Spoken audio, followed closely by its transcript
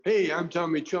Hey, I'm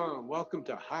Tommy Chong. Welcome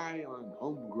to High on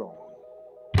Homegrown.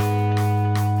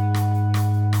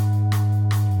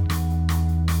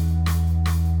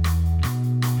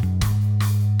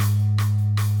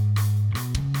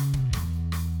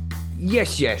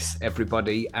 Yes,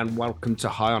 everybody, and welcome to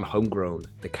High on Homegrown,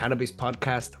 the cannabis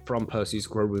podcast from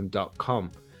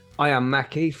Percy'sGrowroom.com. I am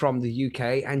Mackie from the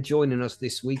UK, and joining us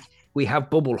this week, we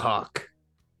have Bubble Hawk.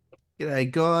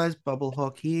 G'day guys, Bubble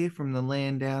Hawk here from the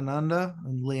land down under,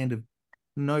 and land of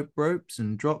nope ropes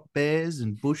and drop bears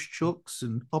and bush chooks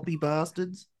and hoppy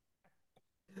bastards.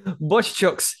 Bush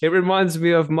Chucks, it reminds me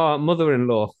of my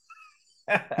mother-in-law.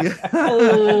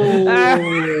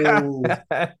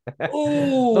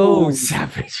 Oh,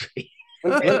 Savagery.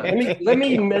 let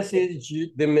me message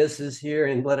the missus here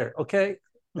and let her. Okay.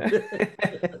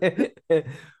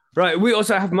 Right, we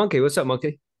also have Monkey. What's up,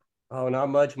 Monkey? Oh, not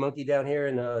much. Monkey down here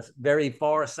in very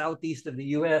far southeast of the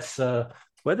U.S.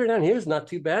 Weather down here is not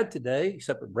too bad today,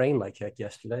 except it rained like heck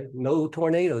yesterday. No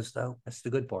tornadoes though. That's the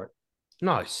good part.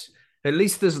 Nice. At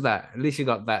least there's that. At least you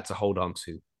got that to hold on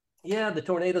to. Yeah, the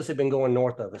tornadoes have been going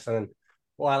north of us, and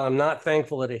while I'm not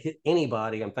thankful that it hit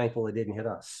anybody, I'm thankful it didn't hit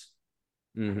us.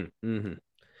 And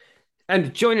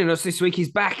joining us this week, he's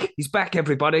back. He's back,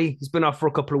 everybody. He's been off for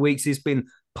a couple of weeks. He's been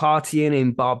partying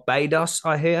in Barbados,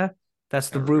 I hear. That's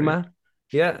the rumor. Right.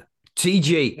 Yeah.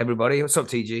 TG, everybody. What's up,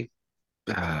 TG?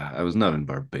 I was not in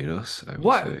Barbados.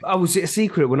 What? Oh, was it a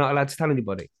secret? We're not allowed to tell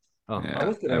anybody. Oh, yeah, I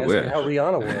was going to ask you how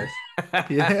Rihanna was.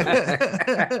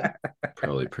 Yeah.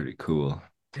 Probably pretty cool.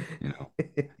 You know,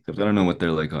 except I don't know what they're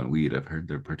like on weed. I've heard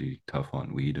they're pretty tough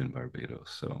on weed in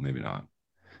Barbados, so maybe not.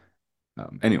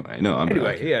 Anyway, no, I'm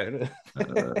back. Yeah.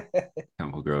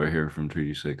 Temple grower here from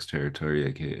Treaty 6 territory,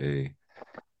 aka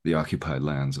the occupied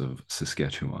lands of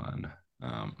Saskatchewan.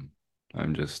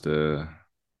 I'm just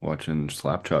watching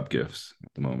slap chop gifs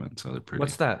at the moment, so they're pretty.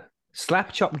 What's that?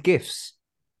 Slap chop gifs?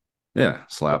 Yeah,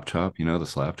 slap chop. You know the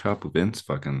slap chop with Vince?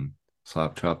 Fucking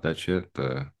slap chop that shit.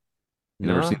 You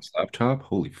never seen slap chop?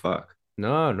 Holy fuck.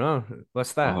 No.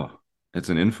 What's that? Oh, it's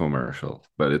an infomercial,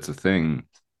 but it's a thing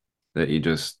that you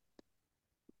just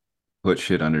put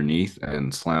shit underneath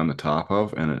and slam the top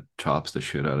of, and it chops the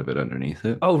shit out of it underneath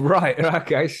it. Oh, right.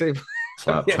 Okay, so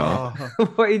slap chop.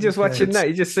 What are you just watching that?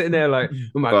 You're just sitting there like,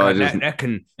 oh my God, that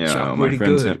can chop really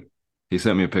good. He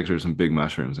sent me a picture of some big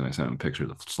mushrooms, and I sent him a picture of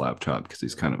the slap chop because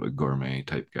he's kind of a gourmet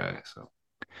type guy. So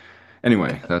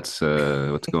anyway, that's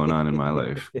what's going on in my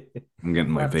life. I'm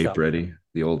getting my vape ready,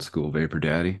 the old school vapor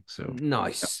daddy. So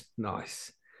nice.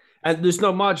 And there's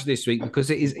no March this week because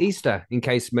it is Easter, in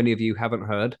case many of you haven't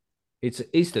heard. It's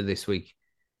Easter this week.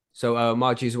 So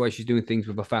Marge is away. She's doing things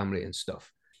with her family and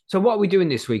stuff. So what are we doing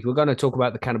this week? We're going to talk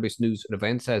about the cannabis news and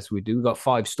events as we do. We've got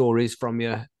 5 stories from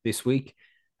you this week.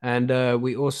 And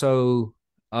we also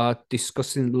are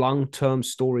discussing long-term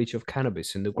storage of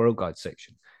cannabis in the Grow Guide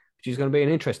section, which is going to be an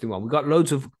interesting one. We've got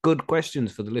loads of good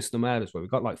questions for the listener mail as well.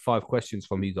 We've got like 5 questions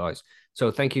from you guys.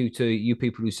 So thank you to you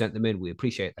people who sent them in. We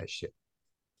appreciate that shit.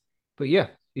 But yeah,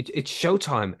 it's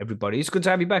showtime, everybody. It's good to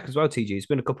have you back as well, TG. It's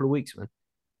been a couple of weeks, man.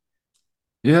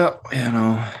 Yeah,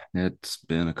 it's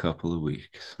been a couple of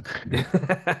weeks.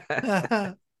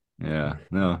 Yeah,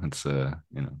 no, it's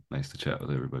nice to chat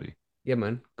with everybody. Yeah,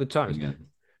 man. Good times. Yeah.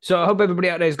 So I hope everybody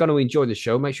out there is going to enjoy the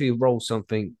show. Make sure you roll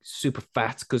something super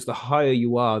fat because the higher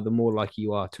you are, the more likely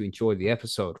you are to enjoy the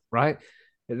episode, right?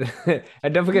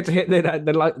 And don't forget to hit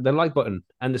the like button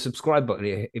and the subscribe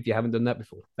button if you haven't done that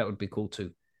before. That would be cool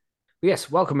too. But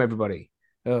yes, welcome everybody.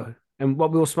 And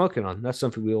what we were smoking on, that's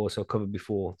something we also covered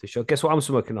before the show. Guess what I'm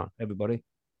smoking on, everybody?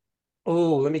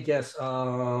 Oh, let me guess.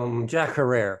 Jack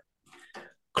Herrera.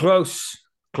 Close.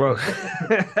 Could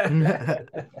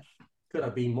I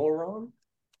be more wrong?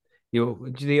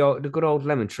 The good old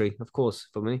lemon tree, of course,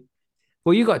 for me.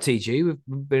 Well, you got TG. We've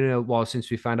been a while since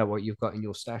we found out what you've got in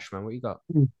your stash, man. What you got?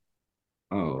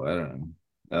 Oh, I don't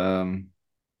know.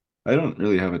 I don't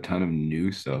really have a ton of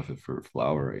new stuff for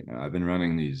flower right now. I've been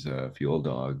running these Fuel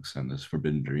Dogs and this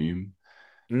Forbidden Dream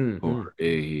for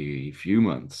a few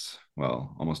months.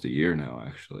 Well, almost a year now,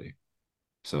 actually.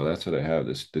 So that's what I have.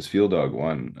 This Fuel Dog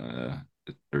 1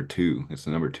 or 2. It's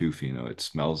the number 2 pheno. It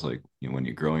smells like when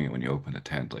you're growing it when you open a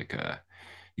tent. Like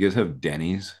you guys have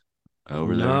Denny's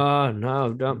over there?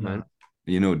 No, don't, man.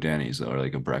 You know Denny's or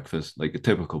like a breakfast, like a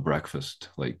typical breakfast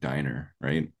like diner,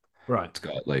 right? Right. It's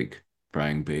got like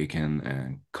frying bacon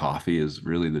and coffee is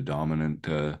really the dominant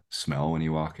smell when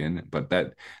you walk in. But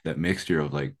that mixture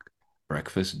of like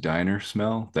breakfast diner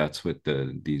smell, that's what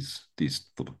these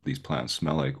plants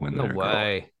smell like when they're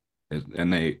growing.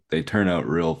 And they turn out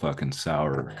real fucking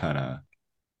sour, kind of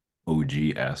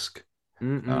OG-esque.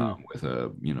 with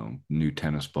new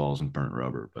tennis balls and burnt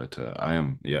rubber. But I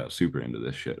am super into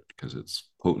this shit because it's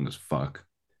potent as fuck,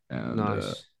 and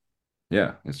Nice.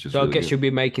 it's just So I really guess good. you'll be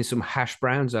making some hash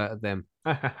browns out of them.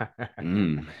 So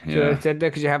I Yeah, said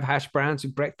because you have hash browns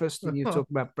with breakfast and you talk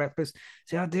about breakfast.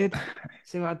 See what I did?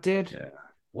 See what I did? yeah.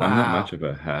 I'm not Wow. much of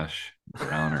a hash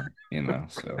browner,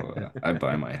 so I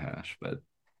buy my hash, but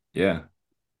yeah,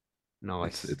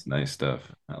 Nice. it's nice stuff.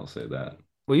 I'll say that.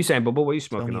 What are you saying, Bubba? What are you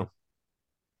Tell smoking me.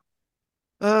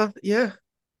 on? Yeah.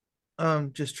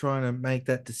 Just trying to make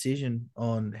that decision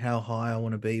on how high I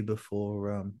want to be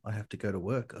before I have to go to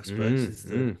work, I suppose.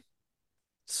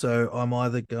 So I'm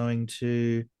either going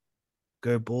to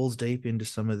go balls deep into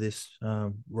some of this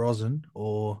rosin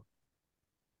or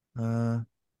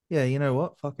yeah, you know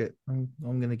what? Fuck it. I'm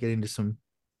gonna get into some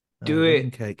Do wedding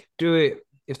it. cake. Do it.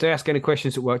 If they ask any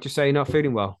questions at work, just say you're not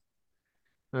feeling well.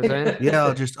 You know what I'm saying?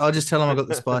 Yeah, I'll just tell them I got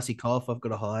the spicy cough. I've got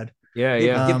to hide. Yeah, Give,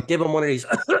 yeah. give, give them one of these.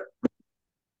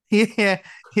 Yeah,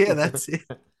 yeah, that's it.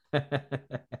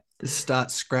 Just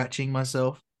start scratching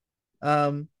myself.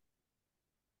 Yeah,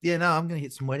 no, I'm gonna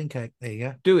hit some wedding cake. There you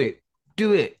go. Do it.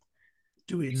 Do it.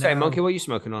 Do it You say, now. Monkey, what are you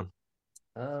smoking on?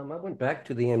 I went back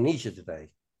to the amnesia today.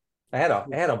 I had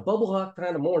a bubble hot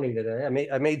kind of morning today.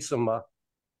 I made some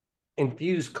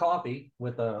infused coffee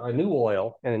with a new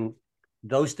oil and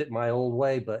dosed it my old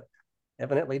way, but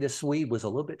evidently this weed was a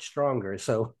little bit stronger.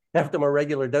 So after my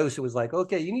regular dose, it was like,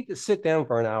 okay, you need to sit down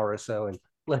for an hour or so and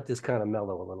let this kind of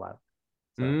mellow a little out.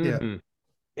 So Yeah.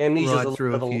 amnesia's Right a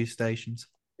through a little few stations.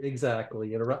 exactly.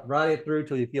 You know, ride it through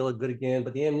till you feel it good again.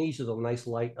 But the amnesia is a nice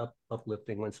light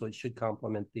uplifting one, so it should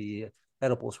complement the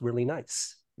edibles really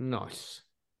nice. Nice.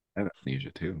 I have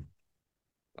amnesia too.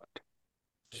 But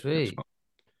Sweet.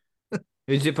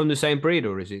 Is it from the same breed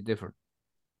or is it different?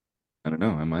 I don't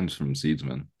know. Mine's from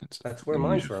Seedsman. It's That's where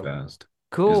mine's amnesia from. fast.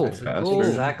 Cool. Is it fast Cool.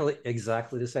 version?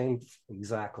 Exactly the same.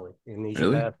 Exactly. Amnesia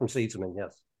Really? fast from Seedsman.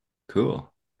 Yes.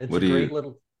 Cool. It's What a do great you?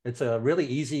 little. It's a really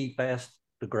easy, fast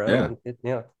to grow, Yeah,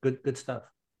 and good stuff.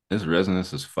 it's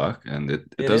resinous as fuck, and it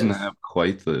It doesn't is. have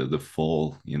quite the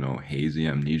full, hazy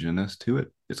amnesia-ness to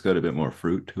it. It's got a bit more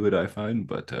fruit to it, I find,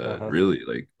 but Uh-huh. really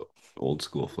like old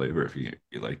school flavor if you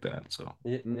like that. So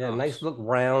Yeah, Nice. nice little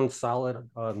round, solid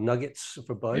nuggets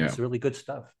for yeah, buds. Really good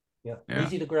stuff. Yeah, yeah.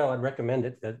 easy to grow. I'd recommend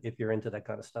it if you're into that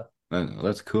kind of stuff.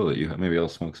 That's cool that you maybe I'll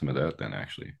smoke some of that then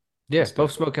actually. Yeah, Just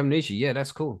both smoke amnesia. Yeah,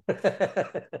 that's cool.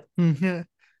 Yeah.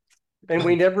 And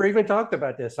we never even talked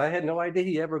about this. I had no idea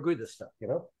he ever grew this stuff.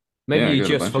 Maybe yeah, I you got a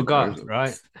just bunch of jars forgot, of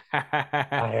right?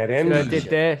 I had See what I did amnesia.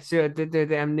 there? See what I did there?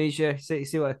 The amnesia.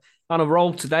 See what on a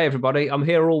roll today, everybody. I'm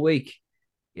here all week.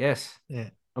 Yes. Yeah.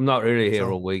 I'm not really here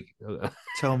So- all week.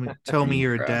 Tell me Green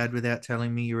you're a crap. dad without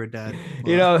telling me you're a dad.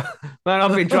 You know, man,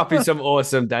 I've been dropping some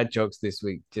awesome dad jokes this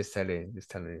week. Just telling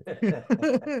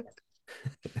you.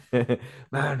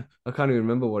 Man, I can't even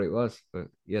remember what it was, but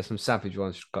yeah, some savage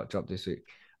ones got dropped this week.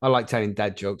 I like telling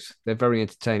dad jokes. They're very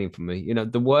entertaining for me. You know,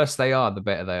 the worse they are, the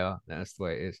better they are. That's the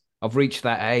way it is. I've reached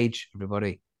that age,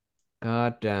 everybody.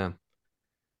 God damn.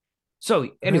 So I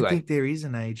don't anyway, think there is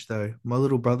an age though. My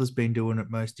little brother's been doing it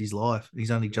most of his life. He's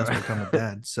only just become a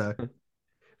dad. So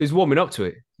he's warming up to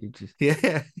it.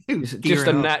 yeah, It's just gearing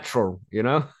a up. natural, you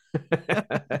know?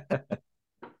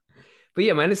 But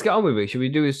yeah, man, let's get on with it. Should we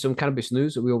do some cannabis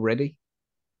news? Are we all ready?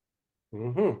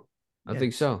 Mm-hmm. I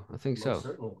think so. I think Most so.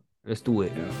 certainly. Let's do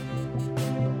it.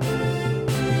 Yeah.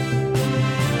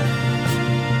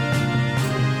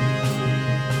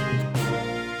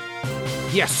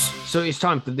 Yes. So it's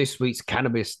time for this week's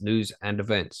cannabis news and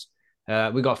events.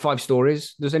 We got 5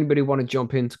 stories. Does anybody want to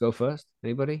jump in to go first?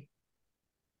 Anybody?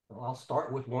 Well, I'll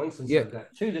start with one since Yeah. I've got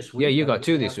 2 this week. Yeah, you I got can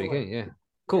 2 get this out the week. way. Yeah.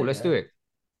 Cool. Let's do it.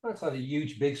 Well, it's not a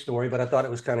huge, big story, but I thought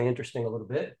it was kind of interesting a little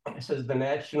bit. It says the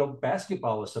National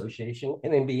Basketball Association,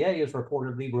 and NBA, is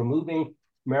reportedly removing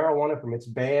marijuana from its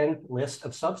banned list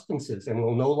of substances and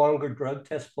will no longer drug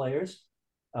test players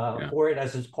for it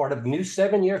as part of new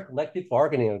 7-year collective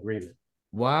bargaining agreement.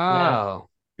 Wow.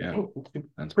 Yeah.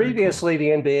 That's Previously, the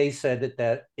NBA said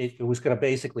that it was going to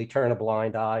basically turn a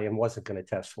blind eye and wasn't going to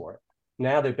test for it.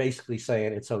 Now they're basically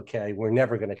saying it's okay. We're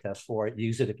never going to test for it.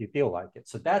 Use it if you feel like it.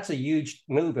 So that's a huge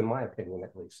move, in my opinion,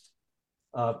 at least.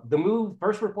 The move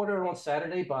first reported on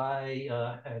Saturday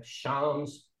by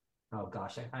Shams. Oh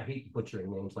gosh, I hate butchering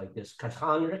names like this.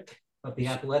 Kahanrik of the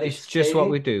Athletic It's just what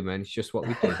Stadium. we do, man. It's just what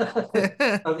we do.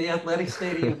 Of the Athletic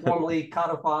Stadium formally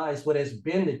codifies what has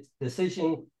been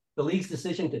the league's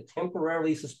decision to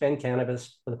temporarily suspend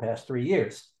cannabis for the past 3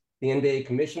 years. The NBA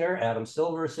commissioner, Adam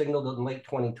Silver, signaled in late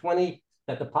 2020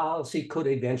 that the policy could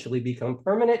eventually become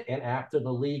permanent. And after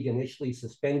the league initially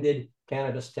suspended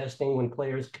cannabis testing when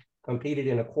players competed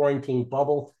in a quarantine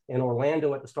bubble in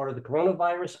Orlando at the start of the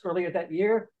coronavirus earlier that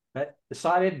year, that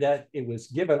decided that it was,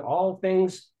 given all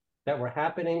things that were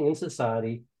happening in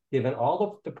society, given all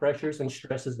of the pressures and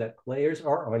stresses that players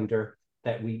are under,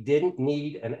 that we didn't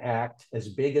need an act as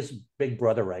Big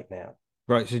Brother right now.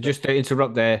 Right. So just to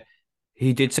interrupt there,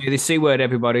 he did say the C word,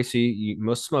 everybody. So you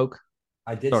must smoke.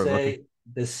 I did Sorry, say Rocky.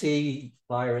 the C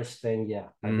virus thing. Yeah,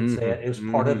 I did say it. It was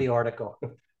part of the article.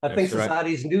 I think That's right.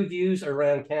 society's new views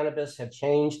around cannabis have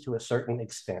changed to a certain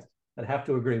extent. I'd have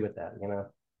to agree with that. You know,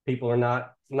 people are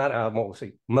not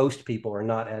most people are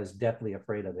not as deathly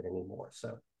afraid of it anymore.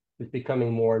 So it's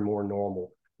becoming more and more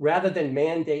normal. Rather than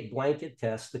mandate blanket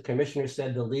tests, the commissioner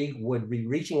said the league would be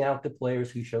reaching out to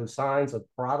players who show signs of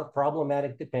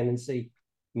problematic dependency,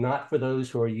 not for those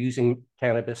who are using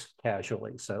cannabis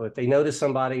casually. So if they notice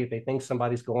somebody, if they think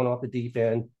somebody's going off the deep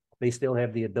end, they still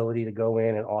have the ability to go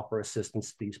in and offer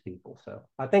assistance to these people. So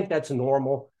I think that's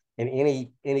normal in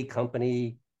any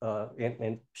company,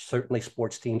 and certainly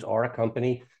sports teams are a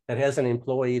company that has an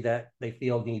employee that they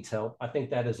feel needs help. I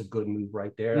think that is a good move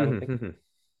right there. I don't think,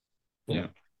 yeah.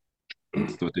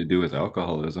 That's what they do with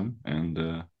alcoholism,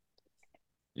 and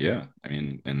yeah, I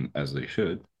mean, and as they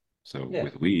should. So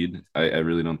with weed, I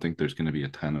really don't think there's going to be a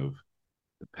ton of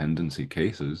dependency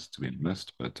cases, to be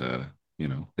honest. But you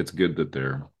know, it's good that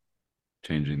they're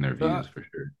changing their views for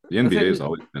sure. The NBA has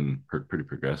always been pretty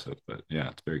progressive, but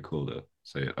yeah, it's very cool to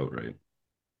say it outright.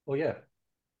 Well, yeah.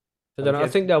 But then I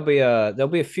think there'll be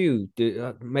a few,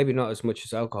 maybe not as much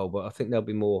as alcohol, but I think there'll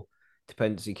be more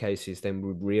dependency cases than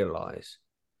we realize.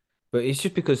 But it's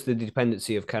just because the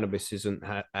dependency of cannabis isn't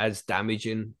as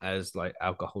damaging as like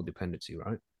alcohol dependency,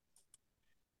 right?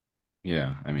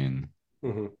 Yeah, I mean,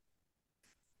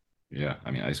 yeah,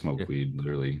 I mean, I smoke weed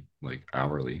literally like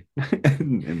hourly,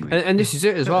 and this is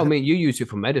it as well. I mean, you use it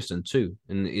for medicine too,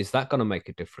 and is that going to make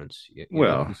a difference?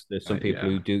 Well, there's some people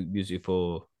who do use it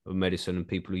for medicine, and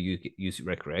people who use it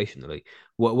recreationally.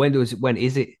 When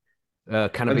is it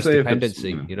cannabis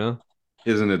dependency? You know,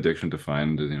 is an addiction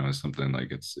defined, you know, as something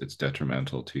like it's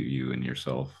detrimental to you and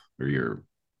yourself or your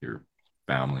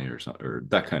family or something or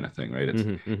that kind of thing, right?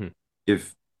 It's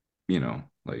if you know,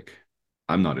 like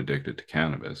I'm not addicted to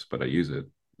cannabis, but I use it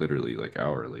literally like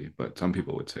hourly. But some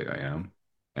people would say I am,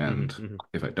 and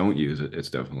if I don't use it, it's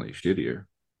definitely shittier.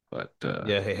 But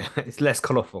yeah, it's less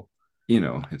colorful. You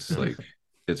know, it's like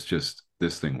it's just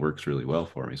this thing works really well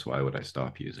for me, so why would I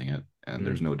stop using it? And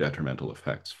there's no detrimental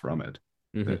effects from it,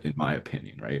 in my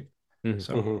opinion, right?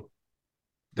 So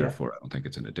therefore, I don't think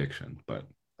it's an addiction. But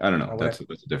I don't know. That's a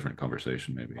different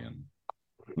conversation, maybe, and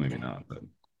maybe not. But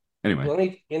anyway, well,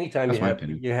 anytime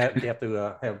you have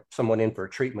to have someone in for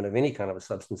treatment of any kind of a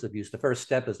substance abuse, the first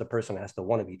step is the person has to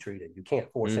want to be treated. You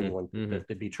can't force anyone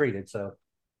to be treated. So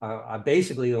I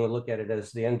basically only look at it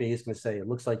as the NBA is going to say, it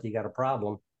looks like you got a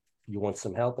problem. You want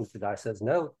some help? And if the guy says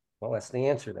no, well, that's the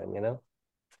answer then, you know.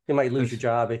 You might lose your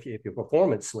job if your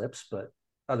performance slips, but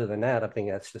other than that, I think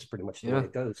that's just pretty much the way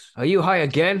it goes. Are you high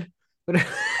again? Yeah.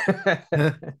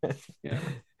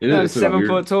 I'm 7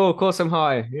 foot tall. Of course I'm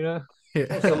high, you know.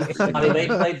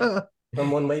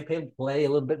 Someone may play a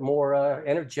little bit more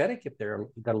energetic if they're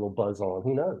got a little buzz on.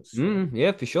 Who knows?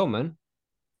 Yeah, for sure, man.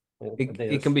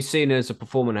 It can be seen as a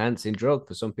performance enhancing drug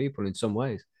for some people in some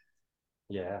ways.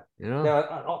 Yeah. You know.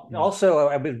 Now, also,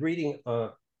 I've been reading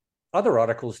other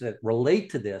articles that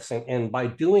relate to this, and by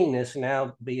doing this,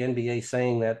 now the NBA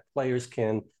saying that players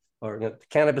can, or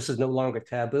cannabis is no longer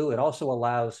taboo. It also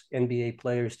allows NBA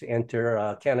players to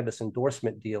enter cannabis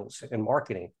endorsement deals and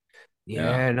marketing.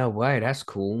 Yeah, no way. That's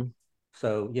cool.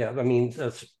 So yeah, I mean,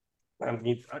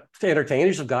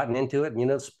 entertainers have gotten into it, and you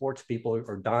know, sports people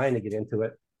are dying to get into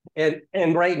it.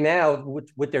 And right now,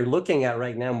 what they're looking at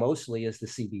right now mostly is the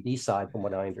CBD side, from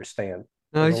what I understand.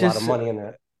 There's a lot of money in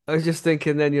that. I was just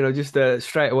thinking then, you know, just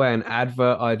straight away an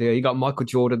advert idea. You got Michael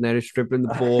Jordan there, he's dribbling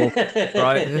the ball,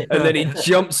 right? And then he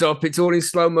jumps up. It's all in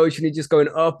slow motion. He's just going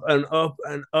up and up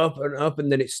and up and up.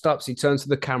 And then it stops. He turns to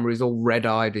the camera. He's all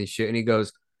red-eyed and shit. And he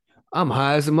goes, I'm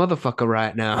high as a motherfucker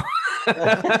right now. And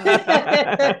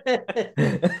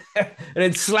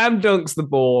then slam dunks the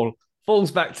ball,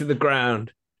 falls back to the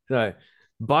ground. So,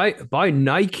 buy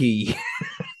Nike.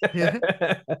 Well,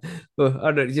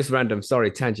 I don't know, just random.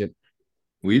 Sorry, tangent.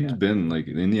 Weed's been like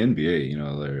in the NBA, you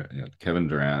know, Kevin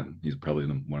Durant, he's probably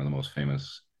one of the most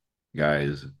famous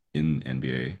guys in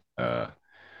NBA,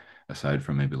 aside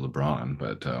from maybe LeBron,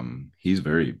 but he's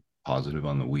very positive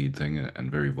on the weed thing and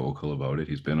very vocal about it.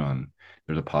 He's been on,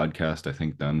 there's a podcast, I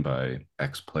think, done by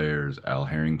ex-players. Al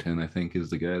Harrington, I think, is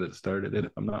the guy that started it,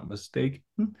 if I'm not mistaken.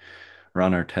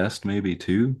 Ron Artest maybe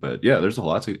too, but yeah, there's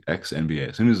lots of ex-NBA.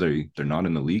 As soon as they're not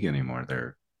in the league anymore,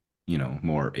 they're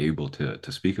more able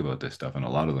to speak about this stuff, and a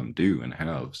lot of them do and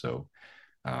have. So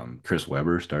Chris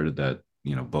Webber started that,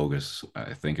 bogus,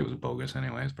 I think it was bogus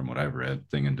anyways, from what I've read,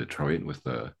 thing in Detroit with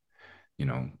the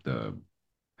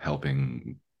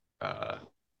helping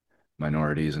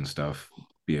minorities and stuff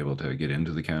be able to get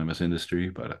into the cannabis industry,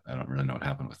 but I don't really know what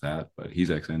happened with that. But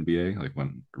he's ex-NBA, like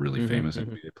one really famous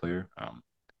NBA player.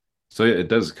 So it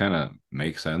does kind of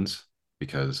make sense,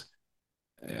 because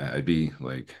I'd be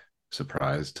like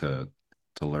surprised to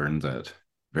learn that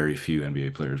very few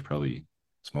NBA players probably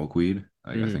smoke weed.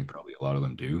 Like I think probably a lot of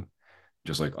them do,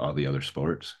 just like all the other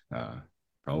sports.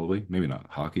 Probably, maybe not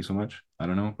hockey so much. I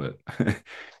don't know, but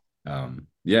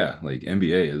yeah, like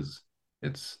NBA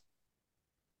it's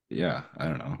yeah, I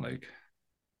don't know, like,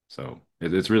 so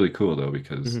it's really cool though,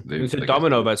 because they, It's a like I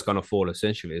domino said, that's going to fall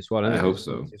essentially as well. Isn't I it? hope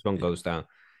so. This one goes down.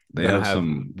 They We're going have to have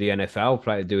some, the NFL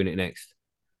player doing it next.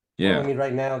 Well, I yeah, mean,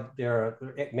 right now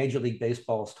Major League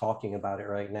Baseball is talking about it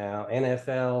right now.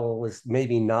 NFL was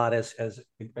maybe not as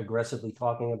aggressively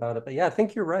talking about it, but yeah, I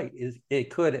think you're right.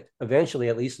 It could eventually,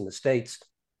 at least in the States,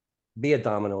 be a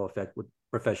domino effect with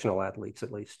professional athletes,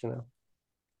 at least,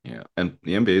 yeah, and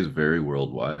the NBA is very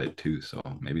worldwide too, so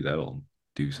maybe that'll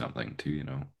do something too,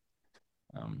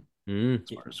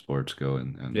 as far as sports go,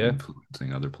 and Yeah.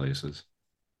 influencing other places.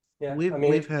 Yeah, We've I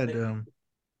mean, we've had go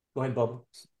ahead, Bob.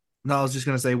 no, I was just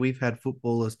going to say we've had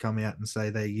footballers come out and say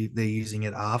they're using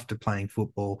it after playing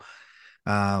football,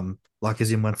 like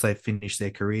as in once they finish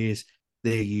their careers,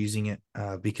 they're using it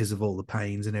because of all the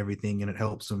pains and everything, and it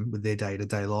helps them with their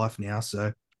day-to-day life now.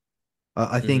 So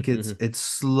I think it's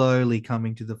slowly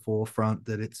coming to the forefront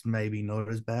that it's maybe not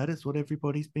as bad as what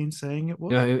everybody's been saying it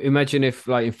was. Yeah, imagine if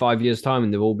like in 5 years' time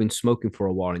and they've all been smoking for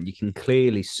a while, and you can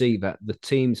clearly see that the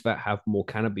teams that have more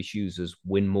cannabis users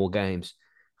win more games.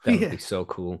 That would be so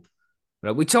cool.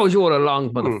 Like, we told you all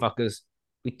along, motherfuckers.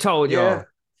 We told Yeah. y'all.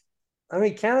 I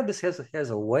mean, cannabis has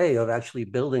a way of actually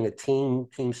building a team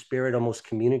spirit, almost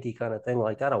community kind of thing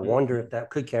like that. I wonder if that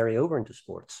could carry over into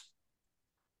sports.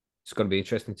 It's going to be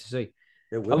interesting to see.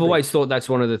 It will I've be. always thought that's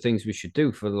one of the things we should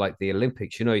do for like the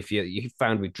Olympics. If you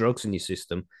found with drugs in your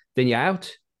system, then you're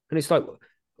out. And it's like,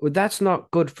 well, that's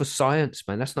not good for science,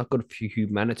 man. That's not good for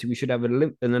humanity. We should have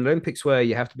an Olympics where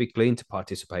you have to be clean to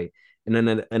participate, and then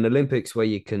an Olympics where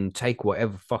you can take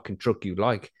whatever fucking drug you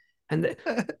like. And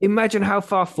imagine how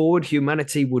far forward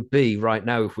humanity would be right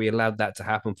now if we allowed that to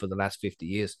happen for the last 50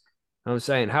 years. I'm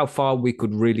saying how far we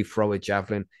could really throw a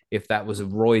javelin if that was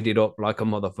roided up like a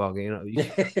motherfucker, You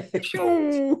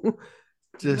know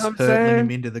Just what I'm hurtling him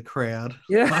saying? into the crowd.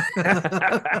 Yeah.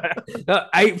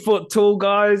 8 foot tall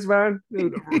guys, man.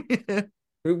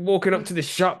 Walking up to the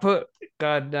shot put.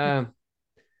 God damn.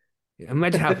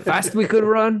 Imagine how fast we could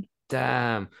run.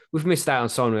 Damn. We've missed out on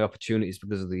so many opportunities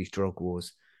because of these drug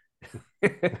wars.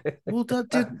 Well,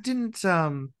 didn't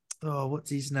what's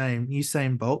his name?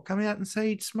 Usain Bolt come out and say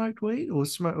he'd smoked weed or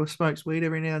smokes weed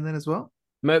every now and then as well?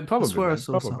 Probably, I swear I man,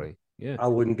 saw probably. something. Yeah. I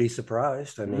wouldn't be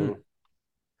surprised. I mean,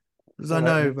 Because I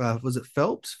know, was it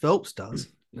Phelps? Phelps does.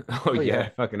 Oh, yeah.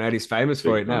 Fucking hell, he's famous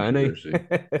for Big it now, isn't controversy.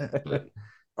 he? But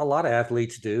a lot of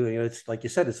athletes do. It's like you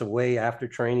said, it's a way after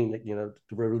training that, to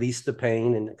release the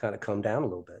pain and kind of come down a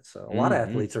little bit. So a lot of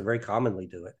athletes are very commonly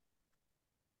do it.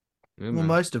 Yeah, Well, man.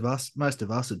 most of us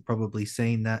had probably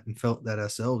seen that and felt that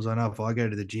ourselves. I know if I go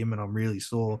to the gym and I'm really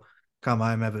sore, come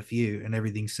home, have a few, and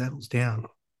everything settles down.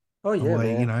 Oh yeah,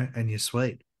 away, man. And you're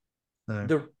sweet.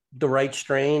 So. The right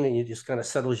strain, and you just kind of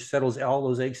settles all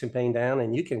those aches and pain down,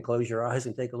 and you can close your eyes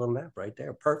and take a little nap right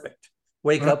there. Perfect.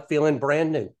 Wake up feeling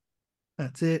brand new.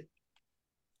 That's it.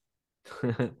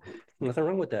 Nothing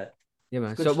wrong with that. Yeah,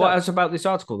 man. So stuff. what else about this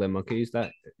article then, Monkey? Is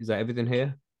that everything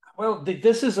here? Well,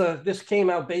 this came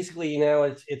out basically.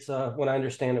 It's when I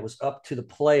understand it was up to the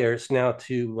players now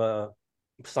to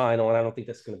sign on. I don't think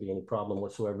that's going to be any problem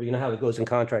whatsoever. You know how it goes in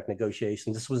contract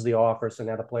negotiations. This was the offer, so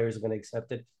now the players are going to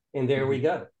accept it, and there we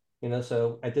go.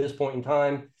 So at this point in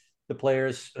time, the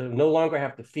players no longer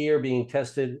have to fear being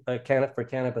tested for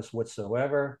cannabis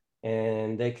whatsoever,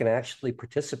 and they can actually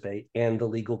participate in the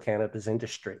legal cannabis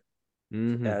industry.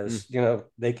 As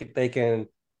they can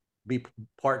be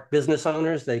part business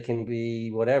owners, they can be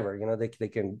whatever, they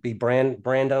can be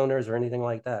brand owners or anything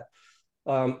like that.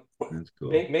 that's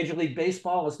cool. Major League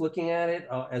Baseball is looking at it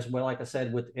as well. Like I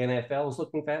said, with NFL is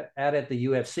looking at it. The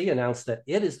UFC announced that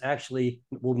it is actually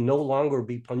will no longer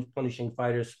be punishing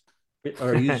fighters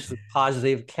or use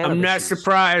positive cannabis. I'm not use.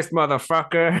 surprised,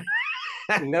 motherfucker.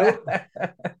 Nope.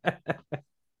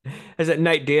 Is it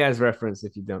Nate Diaz reference?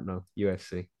 If you don't know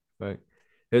UFC, right?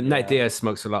 Nate Diaz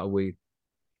smokes a lot of weed.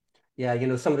 Yeah,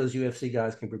 some of those UFC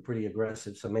guys can be pretty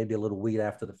aggressive, so maybe a little weed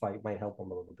after the fight might help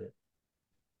them a little bit.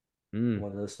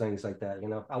 One of those things like that,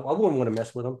 I wouldn't want to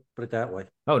mess with them, put it that way.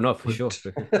 Oh, no, for sure.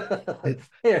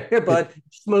 Here, bud,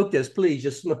 smoke this, please.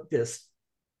 Just smoke this.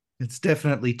 It's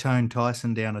definitely toned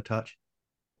Tyson down a touch.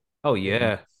 Oh,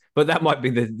 yeah. But that might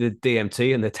be the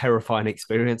DMT and the terrifying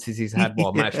experiences he's had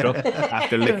while mashed up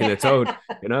after licking the toad,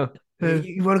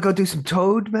 You want to go do some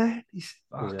toad, man? He's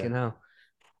fucking hell.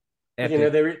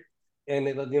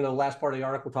 The last part of the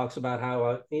article talks about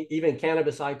how even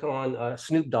cannabis icon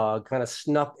Snoop Dogg kind of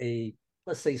snuck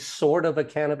let's say, sort of a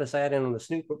cannabis ad in on the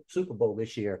Super Bowl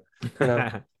this year.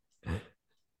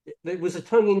 It was a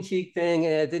tongue-in-cheek thing,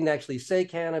 and it didn't actually say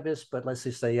cannabis, but let's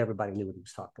just say everybody knew what he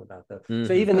was talking about, though.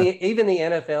 So even the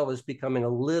NFL is becoming a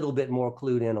little bit more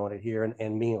clued in on it here,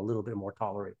 and being a little bit more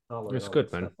tolerant. It's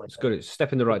good, man. It's good. It's a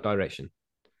step in the right direction.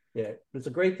 Yeah, it's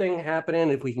a great thing happening.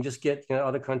 If we can just get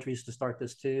other countries to start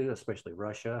this too, especially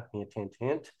Russia. Hint, hint,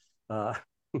 hint.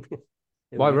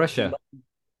 Why Russia?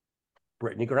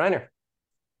 Brittany Griner.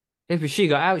 If she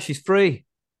got out, she's free.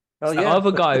 Oh, yeah.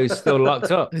 Other guy who's still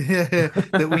locked up.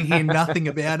 That we hear nothing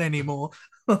about anymore.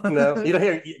 No, you don't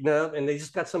hear and they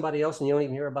just got somebody else, and you don't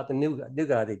even hear about the new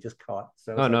guy they just caught.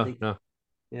 So no.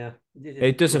 Yeah,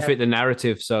 it doesn't fit the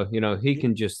narrative. So he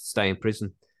can just stay in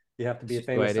prison. You have to be a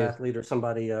famous athlete or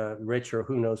somebody rich or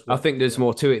who knows what. I think there's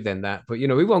more to it than that, but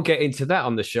we won't get into that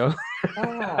on the show.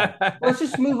 Let's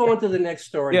just move on to the next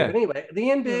story. Yeah. But anyway, the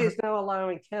NBA is now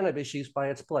allowing cannabis use by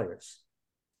its players.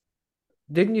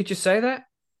 Didn't you just say that?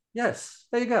 Yes,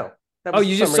 there you go.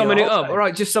 You just summon it up. All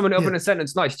right, just summon it up in a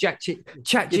sentence. Nice. Chat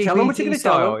GPT you tell them what you're going to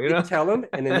tell them. You tell them,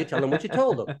 and then you tell them what you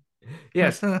told them.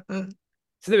 Yes. So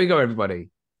there we go, everybody.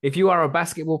 If you are a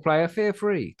basketball player, feel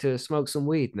free to smoke some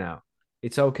weed now.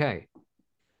 It's okay.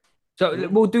 So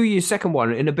we'll do your second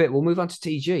one in a bit. We'll move on to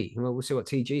TG. We'll see what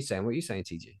TG's saying. What are you saying,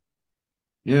 TG?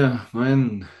 Yeah,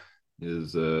 mine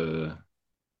is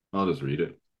I'll just read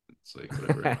it. It's like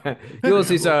whatever.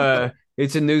 Yours is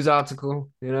it's a news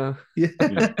article, Yeah.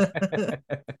 I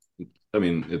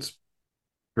mean, it's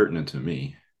pertinent to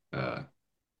me,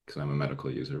 because I'm a medical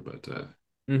user, but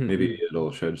maybe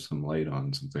it'll shed some light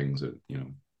on some things that,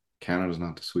 Canada's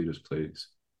not the sweetest place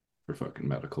for fucking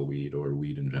medical weed or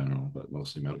weed in general, but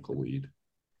mostly medical weed.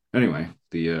 Anyway,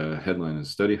 the headline is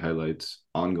Study Highlights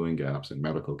Ongoing Gaps in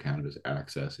Medical Cannabis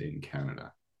Access in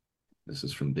Canada. This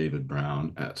is from David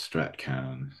Brown at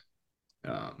StratCan.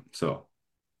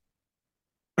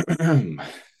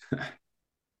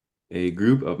 A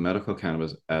group of medical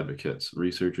cannabis advocates,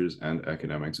 researchers, and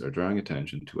academics are drawing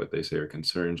attention to what they say are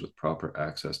concerns with proper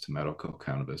access to medical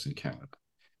cannabis in Canada.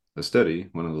 The study,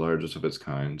 one of the largest of its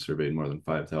kind, surveyed more than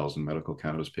 5,000 medical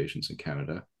cannabis patients in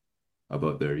Canada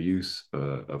about their use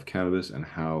of cannabis and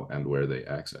how and where they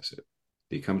access it.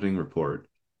 The accompanying report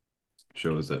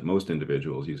shows that most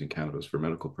individuals using cannabis for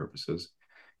medical purposes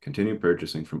continue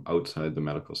purchasing from outside the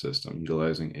medical system,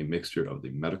 utilizing a mixture of the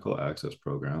medical access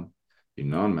program, the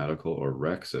non-medical or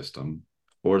rec system,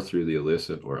 or through the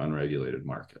illicit or unregulated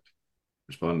market.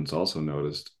 Respondents also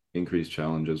noticed increased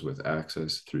challenges with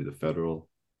access through the federal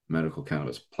medical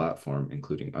cannabis platform,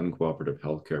 including uncooperative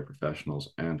healthcare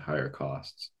professionals and higher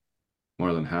costs.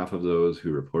 More than half of those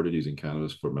who reported using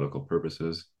cannabis for medical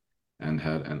purposes and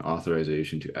had an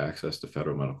authorization to access the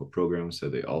federal medical program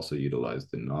said they also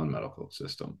utilized the non-medical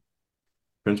system.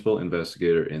 Principal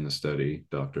investigator in the study,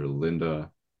 Dr. Linda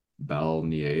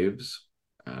Balnieves,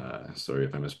 sorry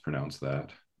if I mispronounced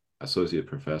that, associate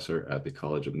professor at the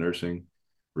College of Nursing,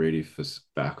 Brady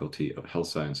Faculty of Health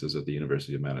Sciences at the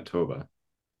University of Manitoba,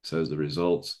 says the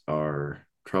results are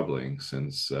troubling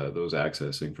since those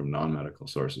accessing from non-medical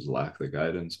sources lack the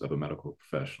guidance of a medical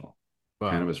professional. Wow.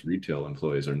 Cannabis retail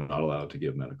employees are not allowed to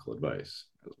give medical advice,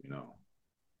 as we know.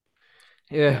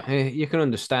 Yeah, you can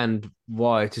understand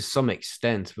why to some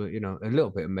extent, but a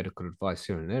little bit of medical advice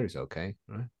here and there is okay,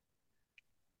 right?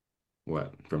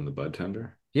 What, from the bud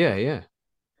tender? Yeah.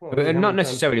 Well, not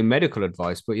necessarily medical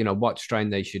advice, but what strain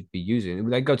they should be using.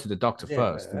 They go to the doctor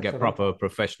first and get proper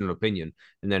professional opinion,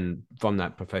 and then from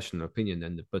that professional opinion,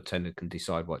 then the bud tender can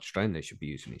decide what strain they should be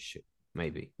using his shit.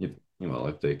 Maybe. Well,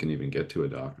 if they can even get to a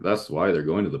doctor, that's why they're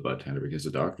going to the bud tender, because the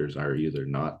doctors are either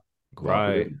not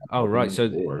right. Oh, right.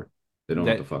 So or they don't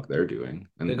know what the fuck they're doing,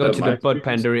 and they go to the bud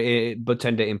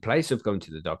tender in place of going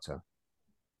to the doctor.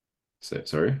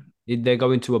 Sorry, they're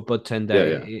going to a bud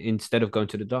tender instead of going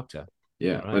to the doctor.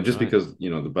 Yeah, right, just because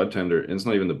the bud tender, it's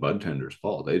not even the bud tender's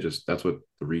fault. That's what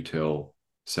the retail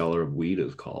seller of weed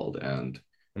is called, and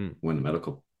when the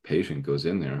medical patient goes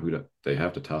in there, they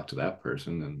have to talk to that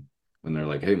person, and when they're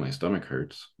like, "Hey, my stomach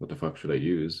hurts. What the fuck should I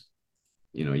use?"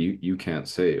 You can't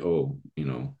say, "Oh,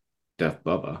 Deaf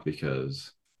Bubba,"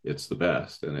 because it's the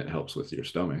best and it helps with your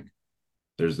stomach.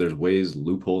 there's ways,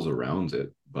 loopholes around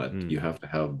it, but Mm. you have to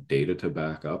have data to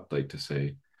back up, like to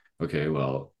say, okay,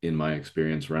 well, in my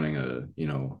experience running a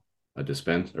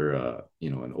dispense or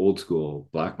an old school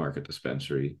black market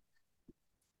dispensary,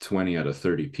 20 out of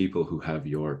 30 people who have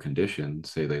your condition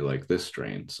say they like this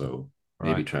strain, so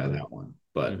maybe Right. try that one.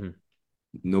 But Mm-hmm.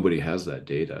 nobody has that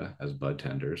data as bud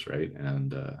tenders, right?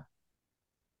 And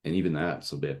even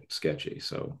that's a bit sketchy.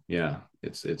 So yeah,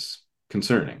 it's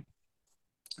concerning.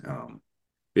 Um,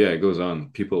 yeah, it goes on.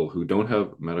 People who don't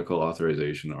have medical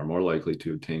authorization are more likely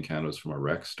to obtain cannabis from a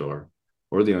rec store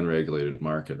or the unregulated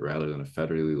market rather than a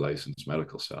federally licensed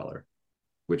medical seller,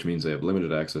 which means they have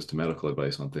limited access to medical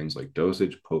advice on things like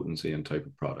dosage, potency, and type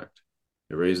of product.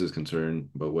 It raises concern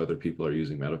about whether people are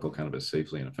using medical cannabis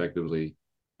safely and effectively,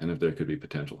 and if there could be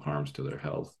potential harms to their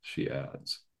health, she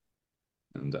adds.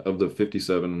 And of the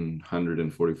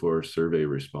 5,744 survey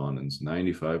respondents,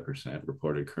 95%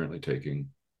 reported currently taking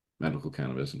medical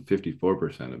cannabis, and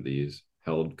 54% of these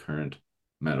held current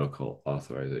medical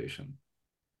authorization.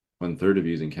 1/3 of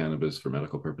using cannabis for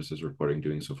medical purposes reporting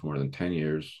doing so for more than 10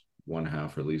 years, one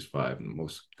half or at least 5, and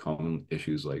most common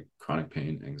issues like chronic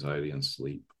pain, anxiety, and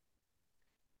sleep.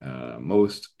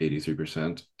 Most,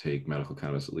 83%, take medical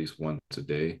cannabis at least once a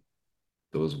day.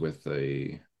 Those with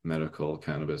a medical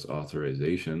cannabis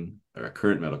authorization or a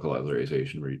current medical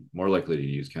authorization were more likely to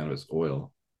use cannabis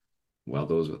oil, while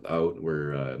those without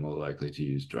were more likely to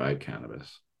use dried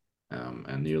cannabis.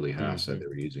 And nearly half said they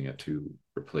were using it to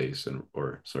replace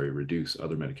reduce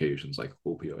other medications like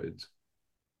opioids.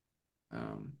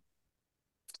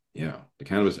 Yeah, the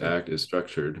Cannabis Act is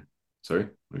structured. Sorry,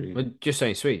 Well, just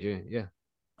saying sweet, yeah, yeah.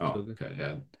 Oh, okay,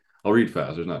 yeah. I'll read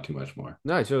fast. There's not too much more.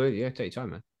 No, it's all good. Yeah, take your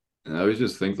time, man. And I always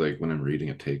just think like when I'm reading,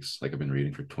 it takes like I've been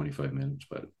reading for 25 minutes,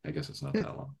 but I guess it's not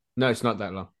that long. No, it's not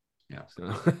that long. Yeah.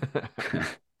 So.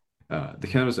 The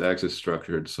Cannabis Act is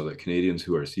structured so that Canadians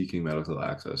who are seeking medical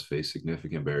access face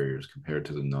significant barriers compared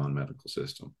to the non-medical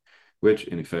system, which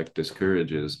in effect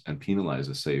discourages and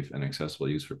penalizes safe and accessible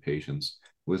use for patients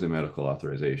with a medical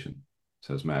authorization,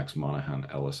 says Max Monahan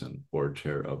Ellison, board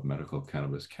chair of Medical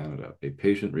Cannabis Canada, a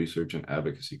patient research and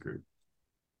advocacy group.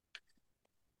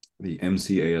 The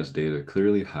MCAS data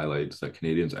clearly highlights that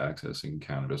Canadians accessing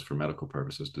cannabis for medical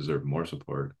purposes deserve more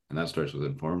support, and that starts with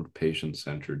informed,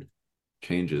 patient-centered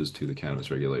changes to the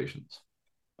cannabis regulations.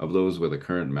 Of those with a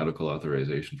current medical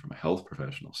authorization from a health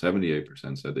professional,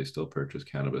 78% said they still purchase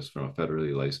cannabis from a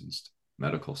federally licensed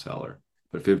medical seller,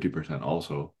 but 50%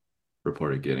 also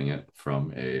reported getting it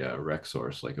from a rec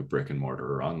source like a brick and mortar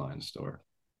or online store.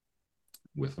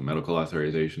 With a medical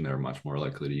authorization, they're much more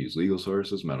likely to use legal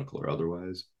sources, medical or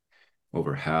otherwise.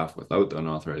 Over half without the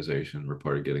unauthorization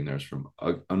reported getting theirs from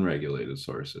unregulated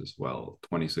sources, while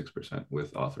 26%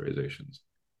 with authorizations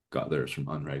got theirs from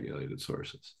unregulated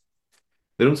sources.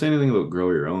 They don't say anything about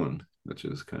grow your own, which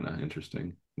is kind of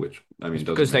interesting, which I mean,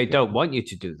 because they don't want you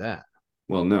to do that.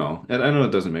 Well, no, and I know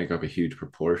it doesn't make up a huge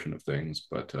proportion of things,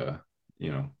 but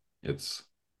it's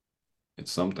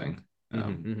something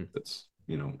that's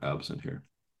absent here.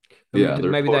 Yeah,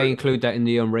 maybe they include that in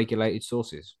the unregulated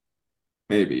sources.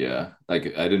 Maybe, yeah.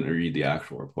 Like I didn't read the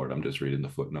actual report. I'm just reading the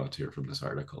footnotes here from this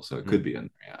article, so it could be in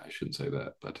there. Yeah, I shouldn't say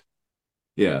that, but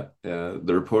yeah, the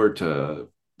report.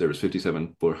 There was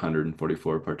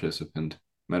 5,744 participant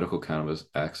medical cannabis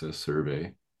access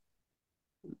survey.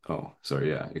 Oh, sorry.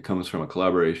 Yeah, it comes from a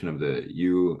collaboration of the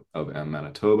U of M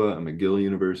Manitoba, and McGill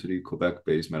University,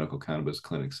 Quebec-based medical cannabis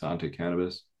clinic Sante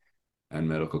Cannabis, and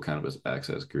medical cannabis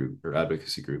access group or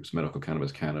advocacy groups, Medical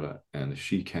Cannabis Canada and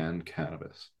She Can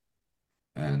Cannabis.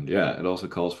 And yeah, it also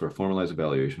calls for a formalized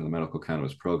evaluation of the medical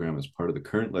cannabis program as part of the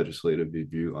current legislative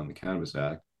review on the Cannabis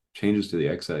Act, changes to the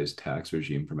excise tax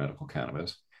regime for medical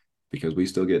cannabis, because we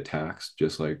still get taxed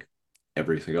just like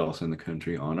everything else in the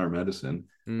country on our medicine,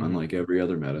 unlike every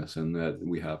other medicine that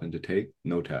we happen to take,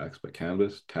 no tax, but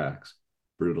cannabis, tax,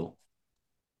 brutal.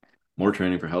 More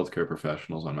training for healthcare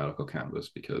professionals on medical cannabis,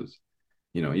 because,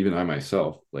 even I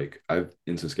myself, like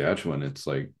in Saskatchewan, it's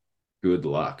like, good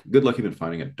luck even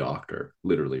finding a doctor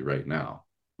literally right now,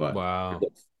 but wow,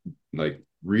 like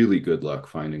really good luck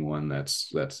finding one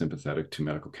that's sympathetic to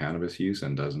medical cannabis use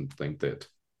and doesn't think that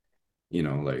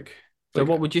so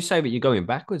what would you say that you're going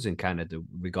backwards in Canada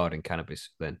regarding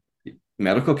cannabis then?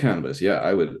 Medical cannabis, yeah,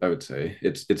 I would say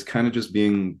it's kind of just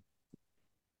being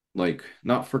like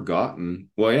not forgotten.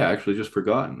 Well, yeah, actually just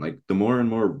forgotten. Like the more and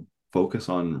more focus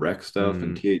on rec stuff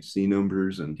and THC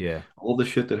numbers and all the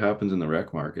shit that happens in the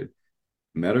rec market,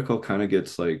 medical kind of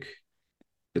gets like,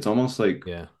 it's almost like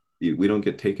we don't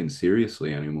get taken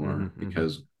seriously anymore,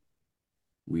 because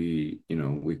we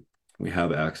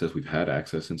have access, we've had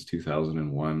access since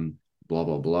 2001, blah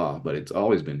blah blah, but it's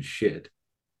always been shit.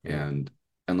 And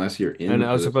unless you're in And the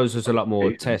I physical suppose there's a lot more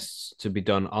application, tests to be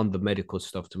done on the medical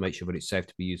stuff to make sure that it's safe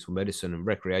to be used for medicine, and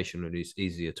recreational is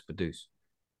easier to produce.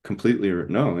 completely,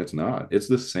 no, it's not. It's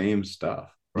the same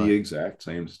stuff, the Right. exact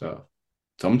same stuff.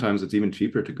 Sometimes it's even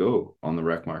cheaper to go on the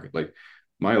rec market. Like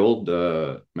my old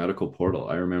medical portal,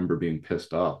 I remember being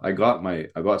pissed off. I got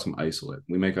some isolate.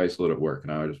 We make isolate at work,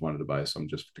 and I just wanted to buy some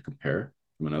just to compare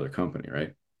from another company,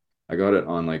 right? I got it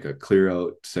on like a clear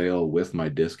out sale with my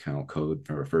discount code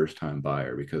for a first time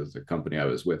buyer because the company I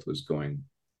was with was going,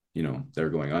 they're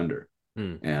going under.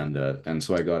 Mm. And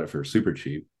so I got it for super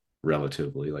cheap,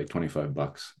 relatively, like 25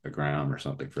 bucks a gram or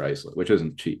something for isolate, which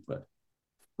isn't cheap, but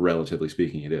relatively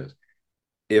speaking, it is.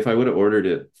 If I would have ordered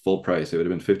it full price, it would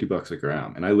have been 50 bucks a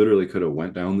gram. And I literally could have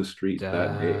went down the street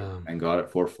that day Damn. and got it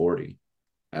for 40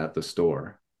 at the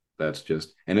store. That's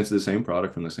just, and it's the same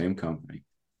product from the same company,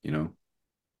 you know,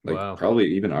 like Wow.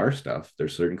 probably even our stuff.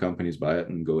 There's certain companies buy it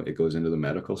and it goes into the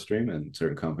medical stream, and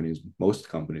certain companies, most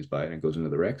companies buy it and it goes into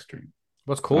the rec stream.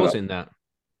 What's Not all. causing that?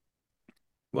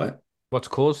 What? What's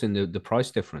causing the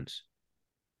price difference?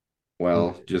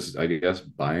 Well, just I guess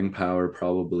buying power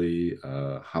probably,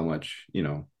 how much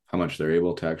they're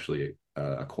able to actually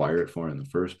acquire it for in the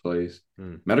first place.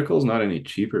 Mm. Medical is not any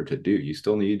cheaper to do. You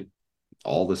still need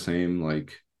all the same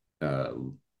uh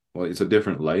well, it's a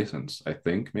different license, I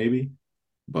think maybe,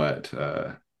 but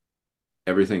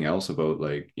everything else about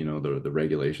the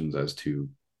regulations as to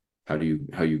how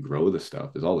you grow the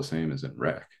stuff is all the same as in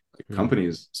rec. Like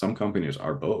Mm. some companies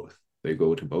are both. They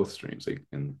go to both streams.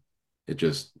 And it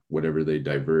just whatever they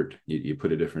divert, you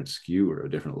put a different SKU or a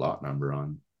different lot number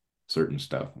on certain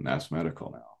stuff, and that's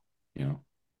medical now. You know,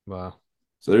 Wow.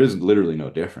 so there is literally no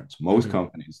difference. Most Mhm.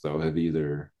 companies though have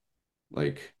either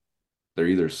like they're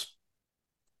either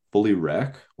fully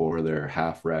rec or they're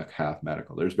half rec, half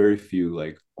medical. There's very few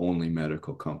like only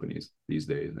medical companies these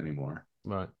days anymore.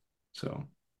 Right. So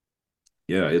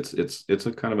yeah, it's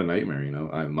a kind of a nightmare, you know.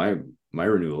 My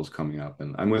renewal is coming up,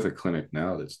 and I'm with a clinic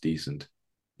now that's decent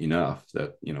enough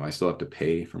that I still have to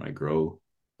pay for my grow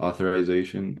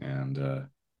authorization, and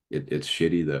it's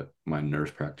shitty that my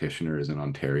nurse practitioner is in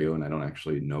Ontario and I don't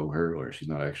actually know her, or she's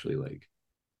not actually like,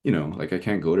 like I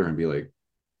can't go to her and be like,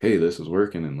 hey, this is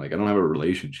working, and like I don't have a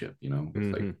relationship, with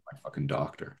like Hmm. my fucking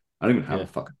doctor. I don't even have a Yeah.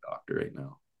 fucking doctor right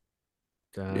now,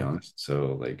 to be Damn. honest.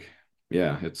 So like,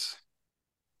 yeah, it's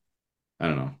I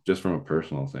don't know, just from a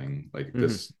personal thing, like Hmm.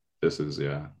 this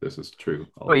is true.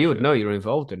 All Well, this you would shit. know you're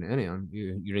involved in it anyhow.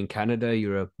 You're in Canada.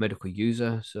 You're a medical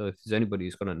user. So if there's anybody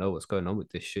who's gonna know what's going on with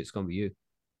this shit, it's gonna be you.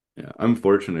 Yeah, I'm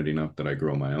fortunate enough that I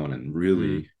grow my own, and Mm.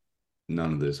 really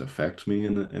none of this affects me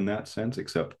in that sense,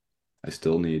 except I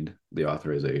still need the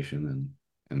authorization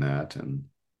and that, and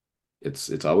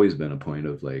it's always been a point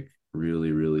of like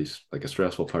really really like a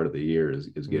stressful part of the year is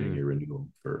getting Mm. your renewal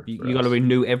for You got to us.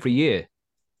 renew every year.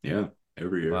 Yeah,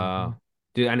 every year. Wow.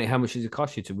 And how much does it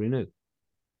cost you to renew?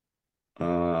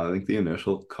 I think the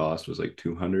initial cost was like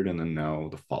 200, and then now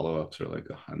the follow-ups are like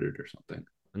 100 or something.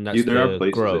 And that's There are to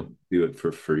places that grow. do it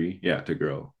for free, yeah, to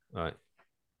grow. Right.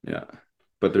 Yeah.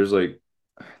 But there's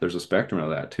a spectrum of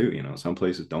that too, Some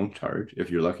places don't charge. If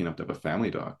you're lucky enough to have a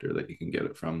family doctor that you can get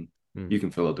it from, Mm. you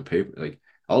can fill out the paper. Like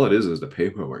all it is the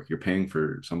paperwork. You're paying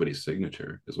for somebody's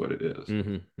signature is what it is.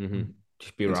 Mm-hmm. Mm-hmm.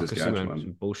 Just In bureaucracy, man. Saskatchewan,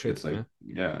 Some bullshit. it's like,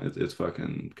 Yeah. yeah, it's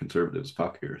fucking conservative as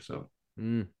fuck here. So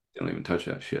Mm. they don't even touch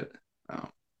that shit.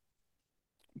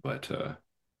 But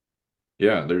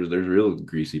yeah, there's real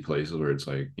greasy places where it's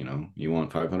like, you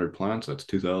want 500 plants, that's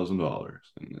 $2,000,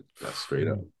 and that's straight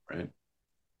up, right?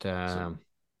 So Damn.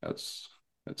 that's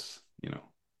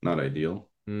not ideal,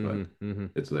 Mm-hmm. but Mm-hmm.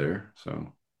 it's there.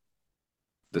 So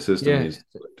the system Yeah. needs to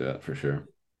be looked at for sure.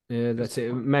 Yeah. Is That's the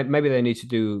it. point. Maybe they need to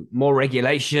do more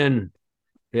regulation.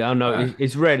 Yeah, I know Ah,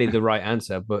 it's rarely the right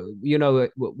answer, but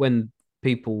when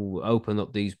people open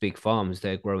up these big farms,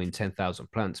 they're growing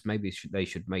 10,000 plants. Maybe they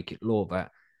should make it law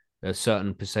that a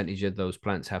certain percentage of those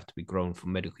plants have to be grown for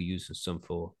medical use and some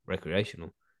for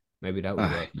recreational. Maybe that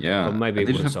would work, but yeah, maybe it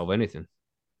they just wouldn't have solve anything.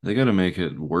 they got to make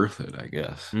it worth it, I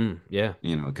guess. Yeah.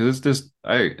 Because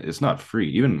it's not free.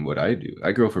 Even what I do,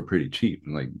 I grow for pretty cheap,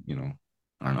 like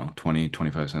I don't know,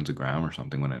 20-25 cents a gram or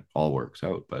something when it all works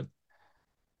out. But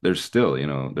there's still,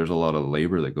 there's a lot of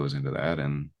labor that goes into that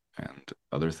and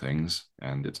other things,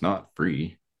 and it's not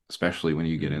free, especially when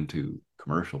you get Mm. into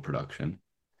commercial production,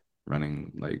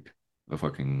 running like a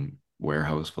fucking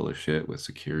warehouse full of shit with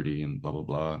security and blah blah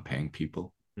blah, and paying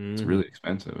people. It's Hmm. really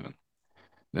expensive,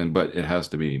 and but it has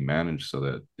to be managed so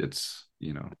that it's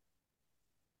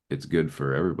good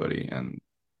for everybody, and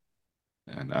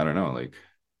I don't know, like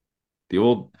the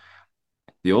old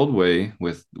the old way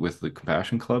with the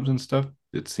compassion clubs and stuff,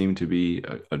 it seemed to be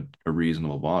a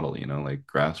reasonable model, like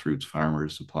grassroots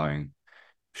farmers supplying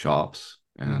shops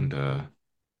and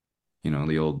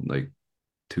the old like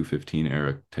 215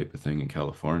 era type of thing in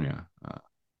California.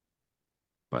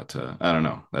 But I don't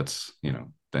know. That's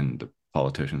then the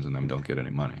politicians and them don't get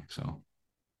any money, so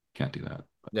can't do that.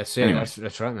 But That's it. anyway,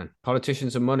 That's right, man.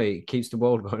 Politicians and money keeps the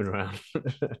world going around.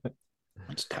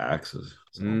 it's taxes.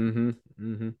 So.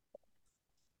 Mm-hmm.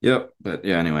 Yep. But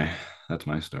yeah, anyway, that's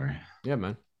my story. Yeah,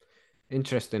 man.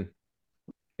 Interesting.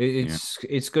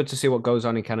 It's good to see what goes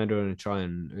on in Canada and try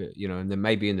and and then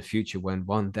maybe in the future when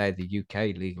one day the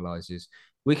UK legalizes,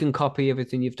 we can copy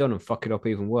everything you've done and fuck it up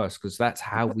even worse because that's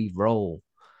how we roll.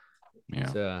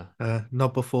 Yeah.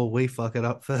 Not before we fuck it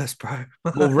up first, bro.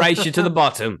 We'll race you to the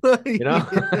bottom,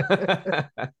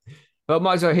 But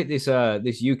might as well hit this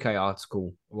UK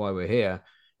article while we're here.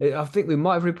 I think we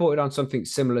might have reported on something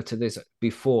similar to this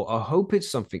before. I hope it's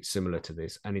something similar to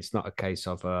this, and it's not a case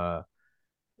of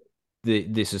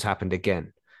this has happened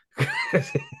again,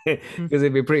 because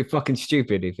it'd be pretty fucking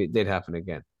stupid if it did happen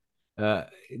again.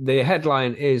 The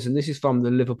headline is, and this is from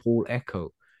the Liverpool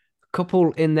Echo: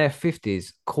 couple in their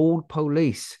 50s called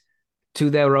police to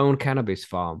their own cannabis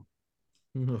farm.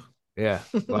 Yeah,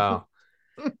 wow.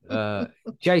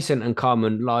 Jason and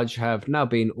Carmen Lodge have now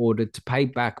been ordered to pay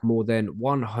back more than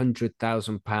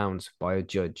 £100,000 by a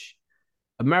judge.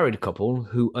 A married couple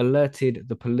who alerted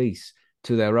the police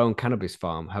to their own cannabis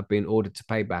farm have been ordered to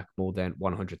pay back more than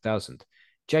 100,000.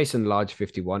 Jason Lodge,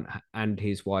 51, and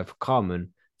his wife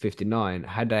Carmen, 59,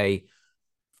 had a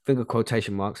finger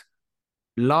quotation marks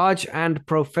large and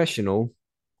professional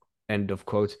end of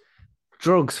quote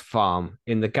drugs farm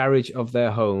in the garage of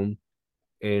their home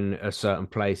in a certain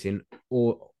place in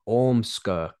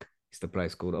Ormskirk. It's the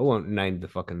place called. I won't name the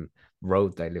fucking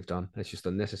road they lived on. That's just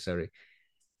unnecessary.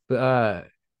 But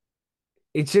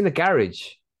it's in a garage.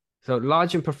 So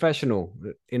large and professional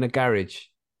in a garage.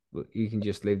 You can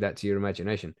just leave that to your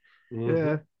imagination.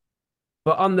 Yeah.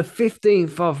 But on the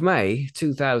 15th of May,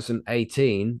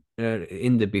 2018,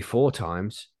 in the before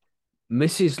times,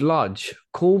 Mrs. Lodge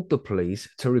called the police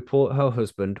to report her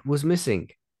husband was missing,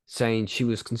 saying she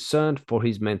was concerned for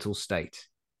his mental state.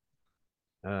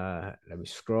 Let me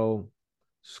scroll.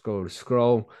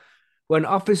 When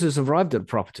officers arrived at the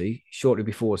property shortly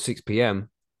before 6 p.m.,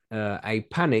 a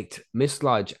panicked Miss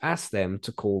Lodge asked them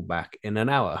to call back in an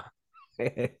hour.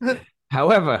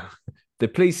 However, the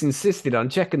police insisted on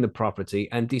checking the property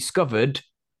and discovered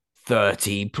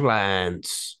 30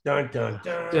 plants. Dun, dun,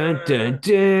 dun. Dun, dun,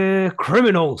 dun.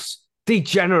 Criminals,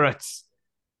 degenerates,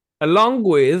 along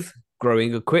with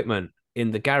growing equipment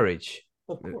in the garage.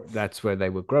 Of course. That's where they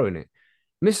were growing it.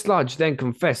 Miss Lodge then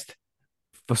confessed,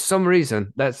 for some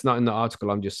reason, that's not in the article,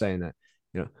 I'm just saying that.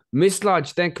 Miss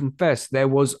Lodge then confessed there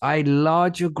was a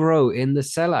larger grow in the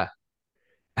cellar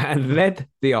and led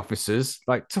the officers,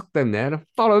 took them there to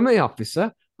follow me,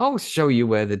 officer. I'll show you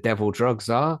where the devil drugs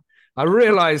are. I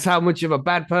realize how much of a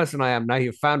bad person I am now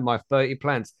you've found my 30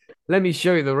 plants. Let me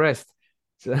show you the rest.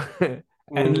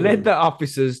 And led the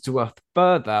officers to a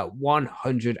further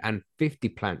 150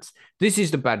 plants. This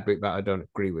is the bad bit that I don't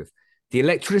agree with. The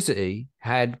electricity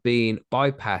had been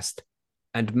bypassed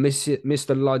and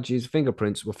Mr. Lodge's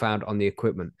fingerprints were found on the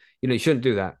equipment. You shouldn't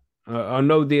do that. I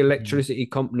know the electricity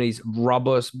companies rob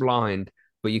us blind,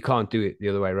 but you can't do it the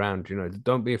other way around.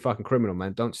 Don't be a fucking criminal,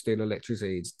 man. Don't steal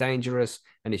electricity. It's dangerous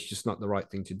and it's just not the right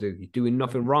thing to do. You're doing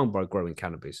nothing wrong by growing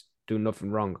cannabis. Doing nothing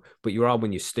wrong, but you are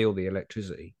when you steal the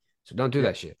electricity. So don't do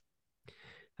that shit.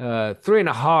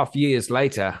 3.5 years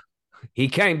later, he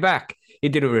came back. He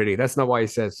didn't really. That's not why he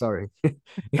said sorry.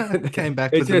 Came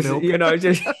back with the milk.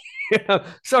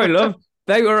 Sorry, love.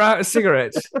 They were out of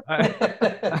cigarettes.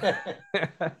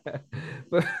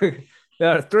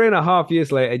 3.5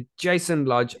 years later, Jason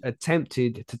Lodge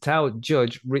attempted to tell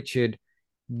Judge Richard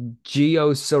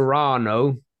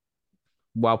Serrano,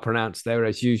 well pronounced there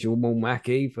as usual,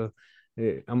 Mackie.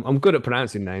 I'm good at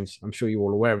pronouncing names. I'm sure you're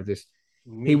all aware of this.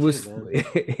 He was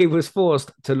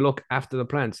forced to look after the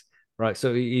plants, right?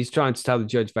 So he's trying to tell the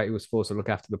judge that he was forced to look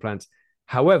after the plants.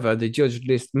 However, the judge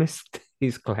dismissed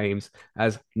his claims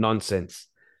as nonsense.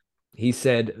 He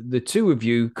said, the two of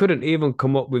you couldn't even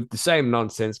come up with the same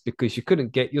nonsense because you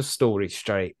couldn't get your story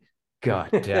straight. God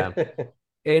damn.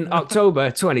 In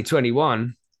October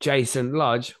 2021, Jason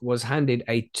Lodge was handed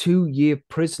a 2-year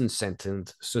prison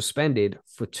sentence, suspended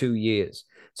for 2 years.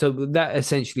 So that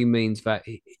essentially means that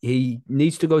he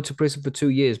needs to go to prison for 2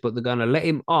 years, but they're going to let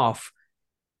him off.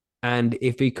 And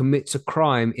if he commits a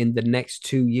crime in the next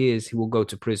 2 years, he will go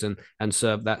to prison and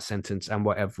serve that sentence and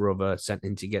whatever other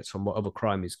sentence he gets from whatever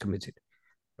crime is committed.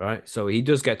 right? So he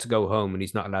does get to go home, and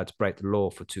he's not allowed to break the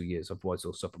law for 2 years, otherwise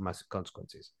he'll suffer massive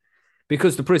consequences.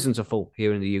 Because the prisons are full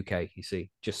here in the UK, you see.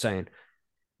 Just saying.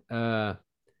 On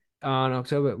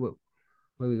October,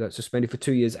 where we got suspended for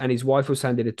 2 years, and his wife was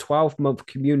handed a 12-month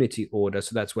community order.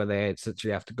 So that's where they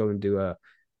essentially have to go and do a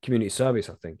community service,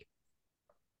 I think.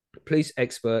 Police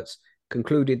experts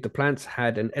concluded the plants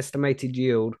had an estimated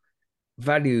yield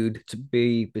valued to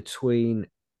be between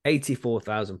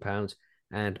 £84,000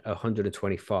 and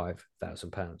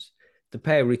 £125,000. The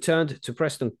pair returned to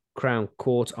Preston Crown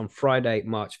Court on Friday,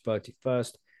 March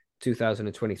 31st,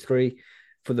 2023,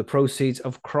 for the proceeds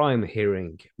of crime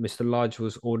hearing. Mr. Lodge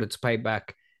was ordered to pay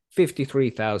back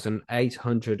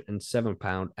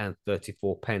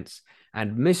 £53,807.34,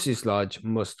 and Mrs. Lodge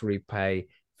must repay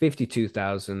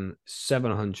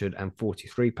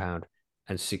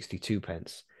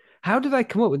 £52,743.62. How do they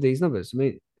come up with these numbers? I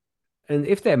mean, and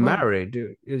if they're married,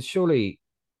 surely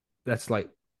that's like,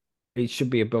 it should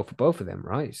be a bill for both of them,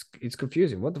 right? It's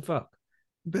confusing. What the fuck?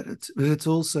 But it's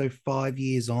also 5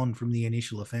 years on from the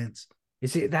initial offense.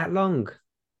 Is it that long?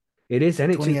 It is,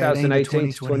 isn't it? 2018 to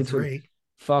 2023.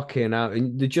 Fucking out.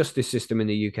 And the justice system in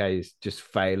the UK is just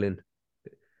failing.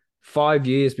 5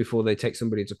 years before they take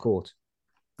somebody to court.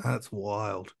 That's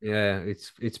wild. Yeah,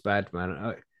 it's bad,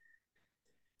 man.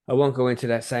 I won't go into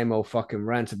that same old fucking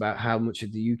rant about how much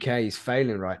of the UK is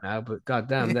failing right now, but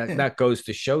goddamn, that goes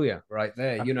to show you right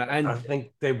there. You know, and I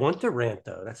think they want to rant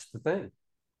though. That's the thing.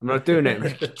 I'm not doing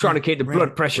it. I'm trying to keep the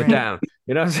blood pressure down.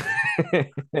 You know,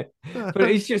 but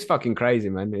it's just fucking crazy,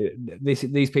 man.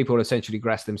 These people essentially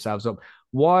grass themselves up.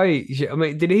 Why? I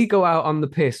mean, did he go out on the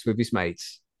piss with his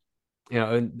mates? You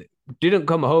know, and didn't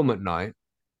come home at night.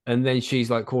 And then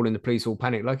she's like calling the police, all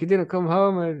panicked, like he didn't come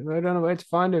home. I don't know where to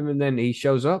find him. And then he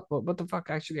shows up. What the fuck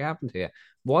actually happened here?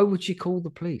 Why would she call the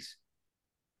police?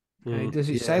 Does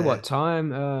it say what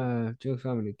time? Jill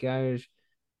family garage.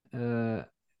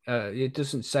 It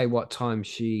doesn't say what time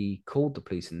she called the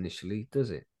police initially, does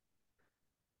it?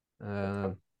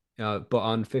 But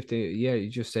on 15, yeah, it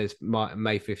just says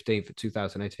May 15th of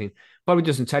 2018. Probably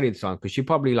doesn't tell you the time because she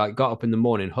probably like got up in the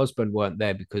morning. Husband weren't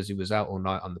there because he was out all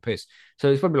night on the piss.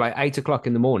 So it's probably like 8 o'clock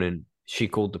in the morning. She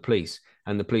called the police,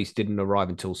 and the police didn't arrive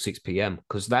until 6 p.m.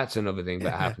 because that's another thing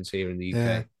that happens here in the UK.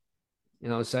 Yeah. You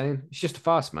know what I'm saying? It's just a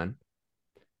farce, man.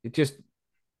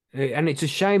 And it's a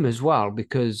shame as well,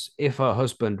 because if her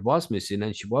husband was missing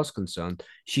and she was concerned,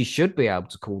 she should be able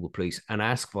to call the police and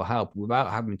ask for help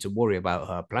without having to worry about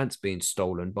her plants being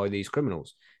stolen by these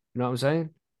criminals. You know what I'm saying?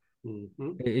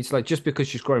 Mm-hmm. It's like, just because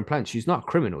she's growing plants, she's not a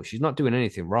criminal. She's not doing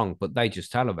anything wrong, but they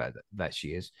just tell her that she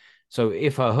is. So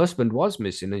if her husband was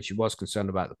missing and she was concerned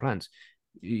about the plants,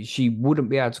 she wouldn't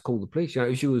be able to call the police. You know,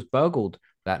 if she was burgled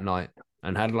that night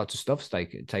and had lots of stuff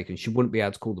taken, she wouldn't be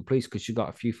able to call the police because she got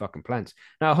a few fucking plants.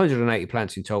 Now, 180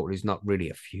 plants in total is not really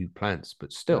a few plants,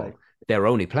 but still, they're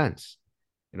only plants.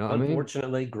 You know what I mean?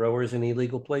 Unfortunately, growers in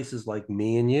illegal places like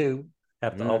me and you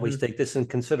have to always take this in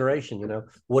consideration. You know,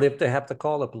 what if they have to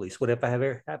call the police? What if I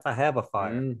have a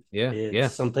fire?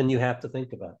 It's something you have to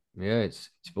think about. Yeah,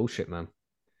 it's bullshit, man.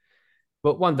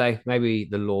 But one day, maybe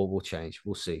the law will change.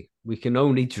 We'll see. We can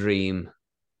only dream.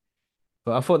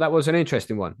 But I thought that was an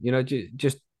interesting one. You know,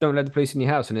 just don't let the police in your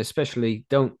house, and especially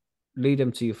don't lead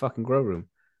them to your fucking grow room.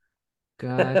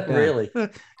 God, really?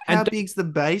 How big's the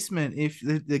basement? If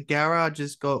the garage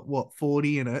has got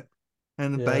 40 in it,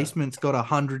 and the basement's got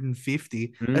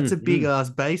 150, that's a big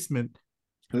ass basement.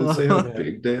 Let's say how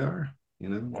big they are. You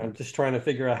know, I'm just trying to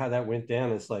figure out how that went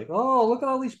down. It's like, oh, look at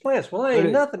all these plants. Well,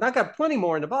 ain't nothing. I got plenty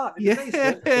more in the bottom. Yeah.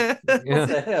 What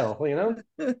the hell, you know?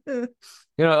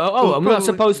 You know, I'm not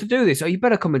supposed to do this. Oh, you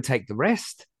better come and take the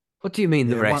rest. What do you mean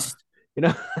the rest? You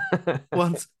know,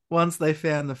 once they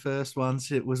found the first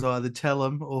ones, it was either tell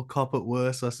them or cop it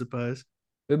worse, I suppose.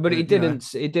 But it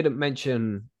didn't. It didn't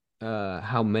mention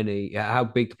how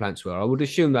big the plants were. I would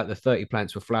assume that the 30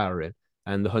 plants were flowering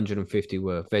and the 150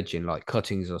 were vegging, like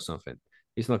cuttings or something.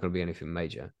 It's not going to be anything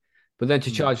major. But then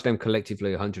to charge them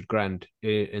collectively 100 grand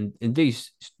in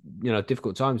these, you know,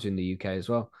 difficult times in the UK as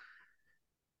well.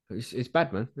 It's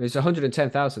bad, man. It's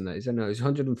 110,000. That is, no, it's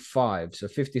 105. So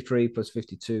 53 plus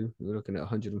 52. We're looking at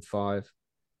 105,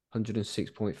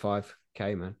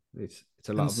 106.5k, man. It's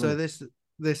a lot. And of so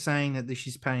they're saying that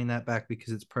she's paying that back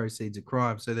because it's proceeds of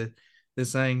crime. So they're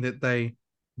saying that they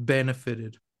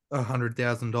benefited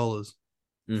 $100,000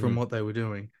 from what they were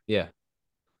doing. Yeah.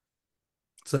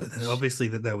 So obviously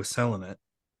that they were selling it,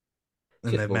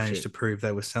 and they've managed to prove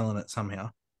they were selling it somehow.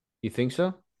 You think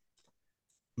so?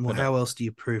 Well, how else do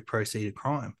you prove proceed of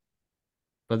crime?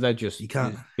 But that just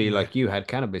be like you had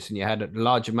cannabis and you had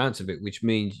large amounts of it, which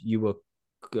means you were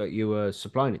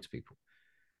supplying it to people.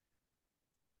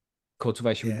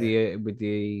 cultivation with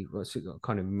the what's it? I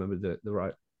can't even remember the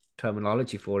right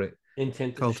terminology for it.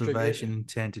 Intent to Cultivation, distribute.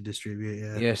 intent to distribute.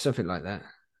 Yeah. Yeah, something like that.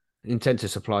 Intent to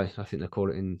supply, I think they call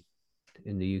it in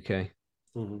the UK.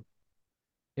 Mm-hmm.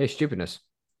 Yeah, stupidness.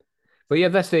 But yeah,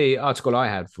 that's the article I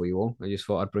had for you all. I just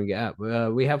thought I'd bring it up.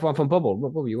 We have one from Bubble.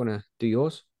 Bubble, you want to do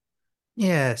yours?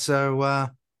 Yeah. So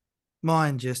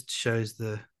mine just shows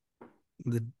the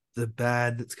the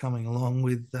bad that's coming along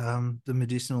with the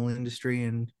medicinal industry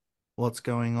and what's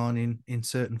going on in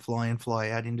certain fly in fly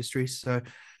out industries. So,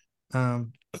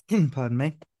 pardon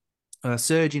me. A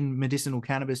surge in medicinal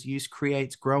cannabis use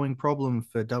creates growing problem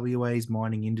for WA's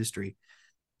mining industry.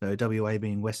 So WA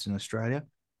being Western Australia.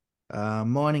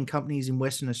 Mining companies in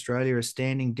Western Australia are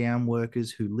standing down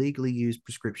workers who legally use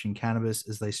prescription cannabis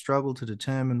as they struggle to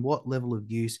determine what level of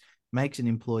use makes an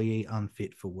employee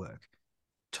unfit for work.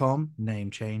 Tom, name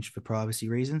changed for privacy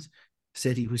reasons,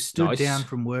 said he was stood down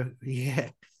from work. Yeah,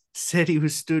 said he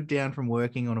was stood down from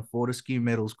working on a Fortescue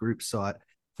Metals Group site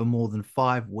for more than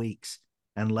 5 weeks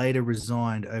and later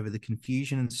resigned over the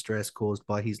confusion and stress caused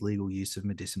by his legal use of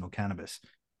medicinal cannabis.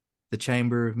 The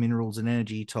Chamber of Minerals and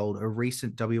Energy told a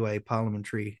recent WA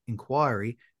parliamentary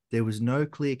inquiry there was no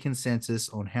clear consensus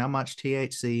on how much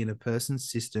THC in a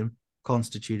person's system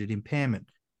constituted impairment,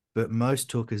 but most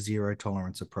took a zero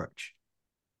tolerance approach.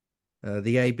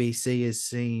 The ABC has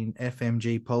seen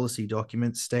FMG policy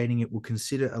documents stating it will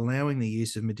consider allowing the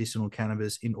use of medicinal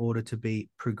cannabis in order to be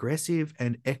progressive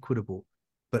and equitable,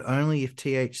 but only if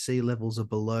THC levels are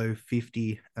below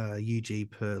 50 UG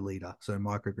per litre, so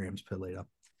micrograms per litre,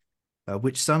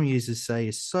 which some users say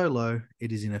is so low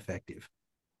it is ineffective.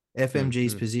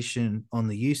 FMG's position on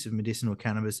the use of medicinal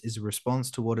cannabis is a response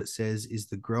to what it says is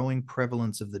the growing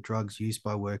prevalence of the drugs used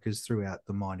by workers throughout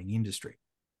the mining industry.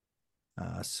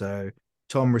 So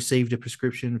Tom received a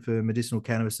prescription for medicinal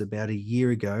cannabis about a year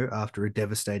ago after a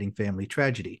devastating family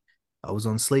tragedy. I was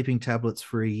on sleeping tablets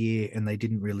for a year and they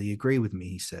didn't really agree with me,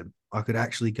 he said. I could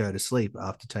actually go to sleep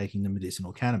after taking the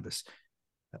medicinal cannabis.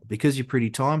 Because you're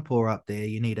pretty time poor up there,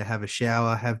 you need to have a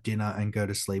shower, have dinner, and go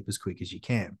to sleep as quick as you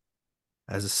can.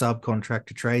 As a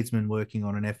subcontractor tradesman working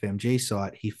on an FMG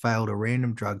site, he failed a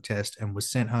random drug test and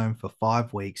was sent home for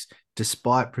 5 weeks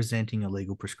despite presenting a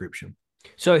legal prescription.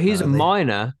 So he's a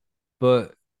minor,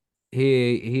 but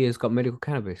he has got medical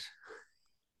cannabis.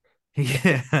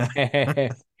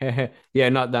 Yeah. Yeah,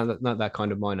 not that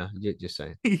kind of minor. Just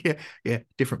saying. Yeah,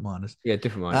 different minors. Yeah,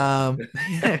 different minor.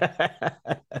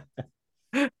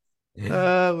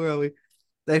 Where are we?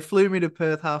 They flew me to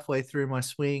Perth halfway through my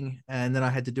swing, and then I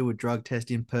had to do a drug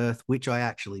test in Perth, which I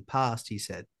actually passed, he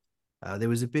said. There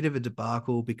was a bit of a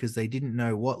debacle because they didn't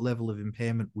know what level of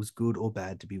impairment was good or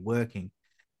bad to be working.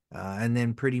 And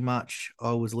then pretty much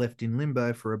I was left in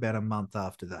limbo for about a month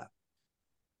after that.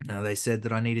 They said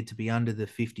that I needed to be under the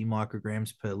 50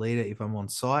 micrograms per litre if I'm on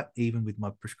site, even with my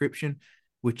prescription,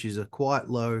 which is a quite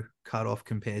low cutoff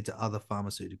compared to other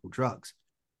pharmaceutical drugs.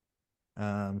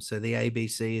 So the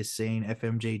ABC has seen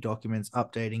FMG documents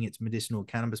updating its medicinal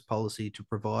cannabis policy to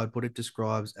provide what it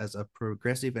describes as a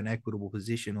progressive and equitable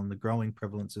position on the growing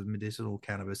prevalence of medicinal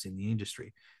cannabis in the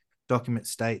industry. Document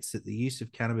states that the use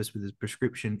of cannabis with a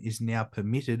prescription is now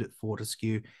permitted at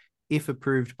Fortescue if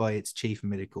approved by its chief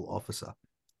medical officer.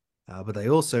 But they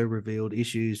also revealed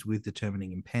issues with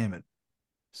determining impairment.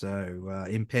 So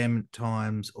impairment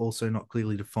times also not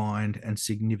clearly defined and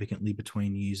significantly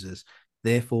between users.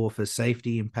 Therefore, for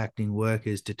safety impacting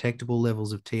workers, detectable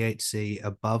levels of THC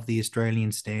above the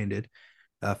Australian standard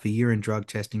for urine drug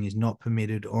testing is not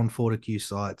permitted on Fortescue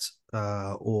sites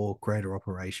or greater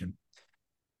operation.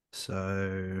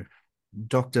 So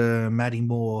Dr. Maddie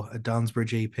Moore, a Dunsborough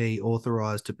GP,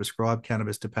 authorised to prescribe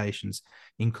cannabis to patients,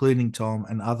 including Tom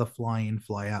and other fly-in,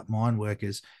 fly-out mine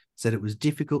workers, said it was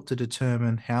difficult to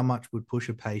determine how much would push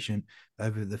a patient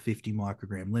over the 50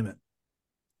 microgram limit.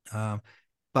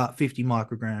 But 50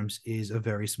 micrograms is a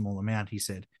very small amount, he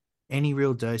said. Any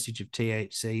real dosage of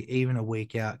THC, even a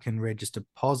week out, can register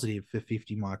positive for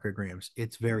 50 micrograms.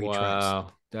 It's very trace.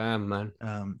 Wow. Damn, man.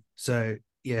 So,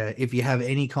 yeah, if you have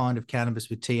any kind of cannabis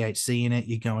with THC in it,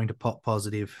 you're going to pop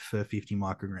positive for 50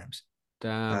 micrograms.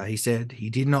 Damn. He said he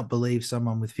did not believe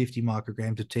someone with 50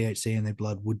 micrograms of THC in their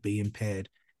blood would be impaired.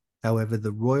 However,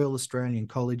 the Royal Australian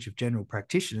College of General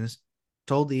Practitioners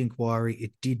told the inquiry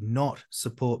it did not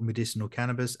support medicinal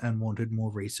cannabis and wanted more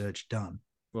research done.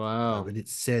 Wow. But it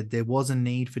said there was a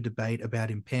need for debate about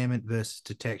impairment versus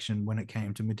detection when it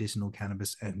came to medicinal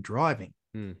cannabis and driving.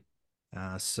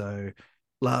 So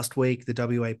last week,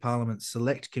 the WA Parliament's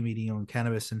Select Committee on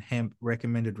Cannabis and Hemp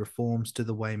recommended reforms to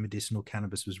the way medicinal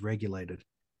cannabis was regulated,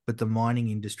 but the mining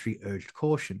industry urged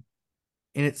caution.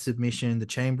 In its submission, the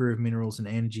Chamber of Minerals and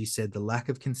Energy said the lack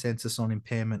of consensus on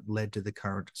impairment led to the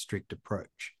current strict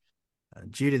approach.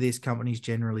 Due to this, companies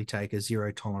generally take a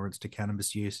zero tolerance to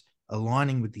cannabis use,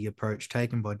 aligning with the approach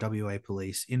taken by WA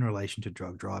Police in relation to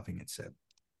drug driving, it said.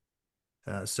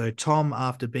 So Tom,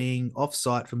 after being off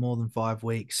site for more than 5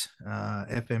 weeks,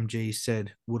 FMG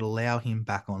said would allow him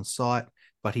back on site,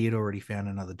 but he had already found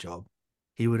another job.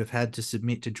 He would have had to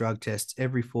submit to drug tests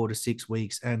every 4 to 6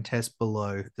 weeks and test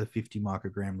below the 50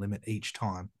 microgram limit each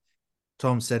time.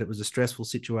 Tom said it was a stressful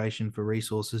situation for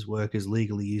resources workers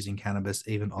legally using cannabis,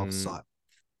 even off site.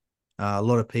 A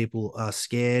lot of people are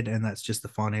scared, and that's just the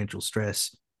financial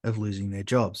stress of losing their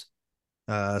jobs.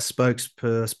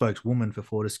 Spokeswoman for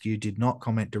Fortescue did not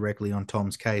comment directly on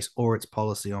Tom's case or its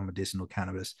policy on medicinal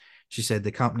cannabis. She said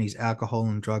the company's alcohol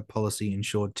and drug policy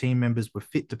ensured team members were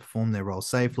fit to perform their role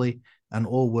safely, and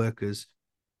all workers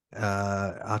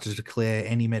are to declare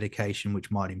any medication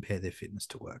which might impair their fitness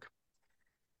to work.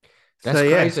 That's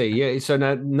crazy. Yeah. So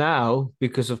now,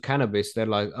 because of cannabis, they're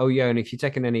like, oh, yeah. And if you're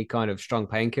taking any kind of strong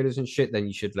painkillers and shit, then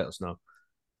you should let us know.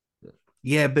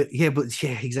 Yeah,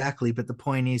 exactly. But the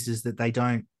point is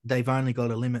that they've only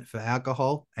got a limit for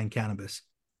alcohol and cannabis.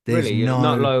 There's really?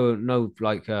 No,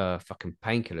 like fucking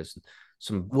painkillers.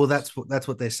 Well, that's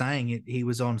what they're saying. He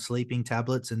was on sleeping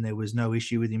tablets, and there was no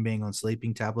issue with him being on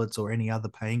sleeping tablets or any other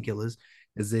painkillers,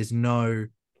 as there's no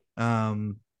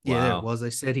there it was.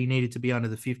 They said he needed to be under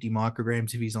the 50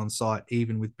 micrograms if he's on site,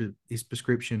 even with his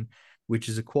prescription, which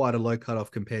is quite a low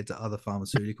cutoff compared to other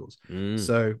pharmaceuticals.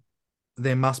 So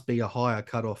there must be a higher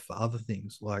cutoff for other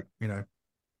things like,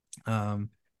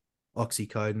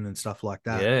 oxycodone and stuff like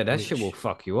that. Yeah, that shit will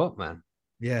fuck you up, man.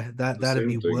 Yeah, that'd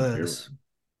be worse.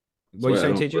 What are you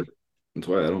saying, TJ? That's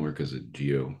why I don't work as a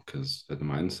geo, because at the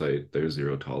mine site, there's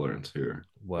zero tolerance here.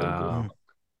 Wow.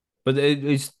 But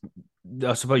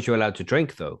I suppose you're allowed to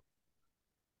drink, though.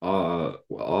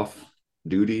 Off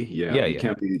duty, yeah. You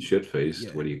can't be shit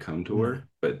faced when you come to work.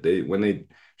 But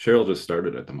Cheryl just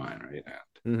started at the mine, right?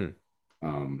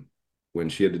 And when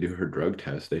she had to do her drug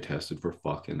test, they tested for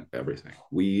fucking everything: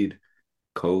 weed,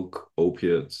 coke,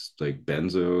 opiates, like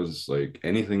benzos, like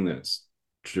anything that's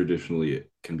traditionally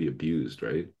can be abused,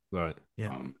 right? Right.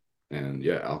 Yeah. And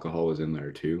yeah, alcohol was in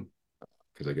there too,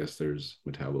 because I guess there's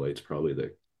metabolites probably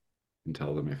that can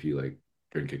tell them if you like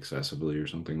drink excessively or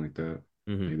something like that.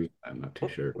 Maybe, I'm not too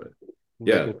sure, but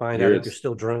yeah, you can find out if you're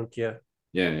still drunk.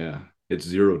 Yeah, it's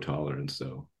zero tolerance.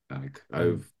 So like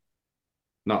I've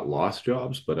not lost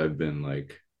jobs, but I've been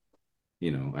like,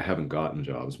 I haven't gotten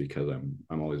jobs because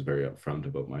I'm always very upfront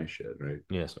about my shit, right?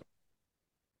 Yeah. So,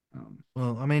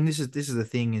 well, I mean, this is the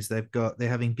thing is they're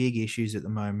having big issues at the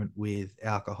moment with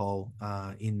alcohol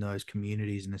in those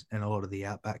communities and a lot of the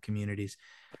outback communities,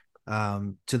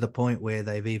 to the point where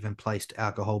they've even placed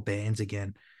alcohol bans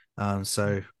again.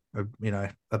 So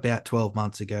about 12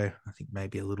 months ago, I think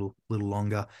maybe a little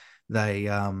longer, they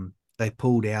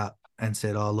pulled out and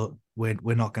said, oh look,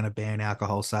 we're not going to ban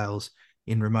alcohol sales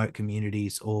in remote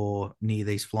communities or near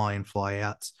these fly-in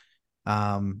fly-outs.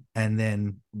 And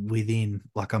then within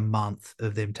like a month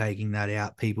of them taking that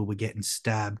out, people were getting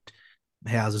stabbed,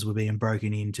 houses were being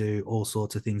broken into, all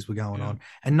sorts of things were going on.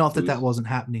 And not that wasn't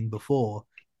happening before,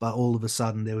 but all of a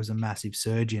sudden there was a massive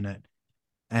surge in it.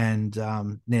 And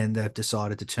then they've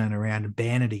decided to turn around and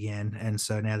ban it again. And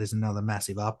so now there's another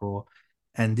massive uproar.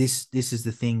 And this is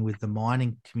the thing with the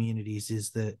mining communities,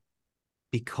 is that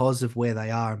because of where they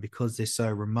are and because they're so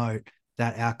remote,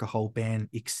 that alcohol ban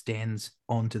extends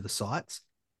onto the sites.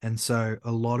 And so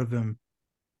a lot of them,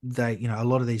 a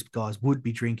lot of these guys would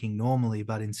be drinking normally,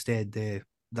 but instead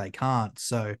they can't.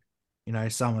 So,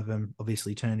 some of them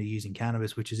obviously turn to using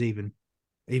cannabis, which is even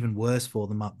worse for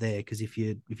them up there. Because if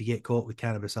you get caught with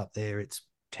cannabis up there, it's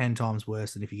 10 times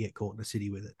worse than if you get caught in a city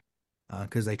with it,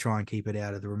 because they try and keep it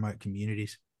out of the remote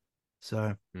communities.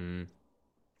 So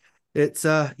it's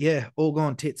all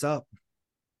gone tits up,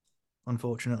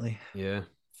 unfortunately. Yeah,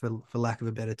 for lack of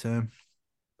a better term.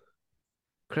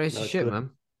 Crazy shit, man.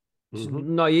 It's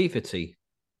naivety.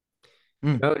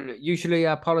 Usually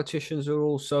our politicians are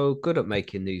also good at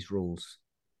making these rules.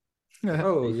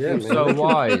 Oh yeah, man. So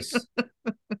wise.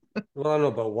 Well, I don't know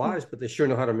about wise, but they sure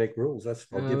know how to make rules. I'll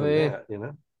give them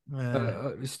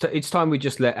that. It's time we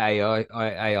just let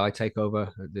AI take over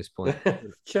at this point.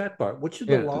 Chatbot. What should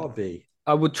the law be?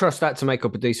 I would trust that to make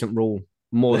up a decent rule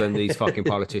more than these fucking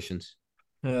politicians.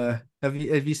 Have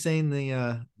you seen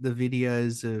the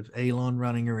videos of Elon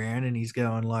running around and he's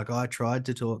going like, I tried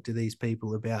to talk to these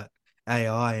people about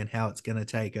AI and how it's going to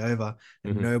take over,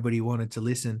 and nobody wanted to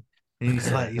listen. And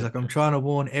he's like, I'm trying to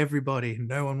warn everybody.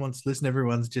 No one wants to listen.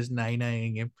 Everyone's just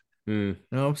nay-naying him.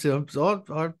 No,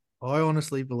 I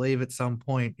honestly believe at some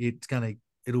point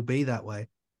it'll be that way.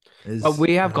 But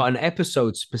we have got an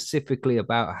episode specifically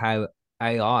about how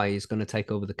AI is going to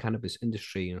take over the cannabis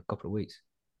industry in a couple of weeks.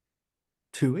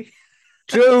 2 weeks.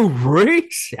 2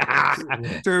 weeks?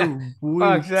 2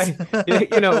 Fuck's weeks.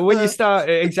 sake. You know, when you start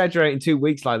exaggerating 2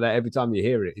 weeks like that every time you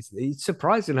hear it, it's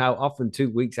surprising how often 2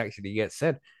 weeks actually gets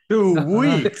said. 2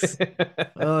 weeks.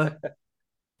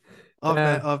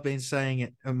 I've been saying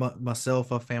it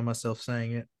myself. I found myself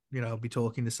saying it. You know, I'll be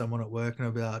talking to someone at work and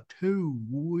I'll be like, 2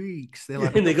 weeks. They're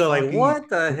like, And they go like, what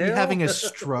the are hell? you having a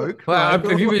stroke? Well, Like,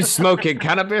 have you been smoking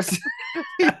cannabis?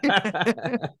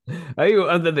 Are you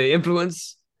under the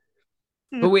influence?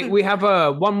 But we have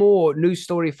one more news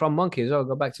story from Monkey as well. I'll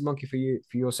go back to Monkey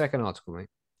for your second article, mate.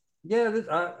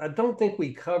 Yeah, I don't think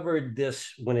we covered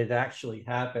this when it actually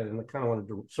happened, and I kind of wanted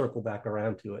to circle back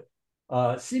around to it.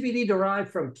 CBD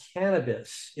derived from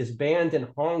cannabis is banned in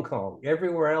Hong Kong.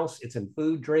 Everywhere else, it's in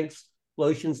food, drinks,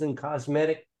 lotions, and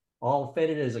cosmetic, all fed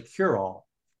as a cure-all.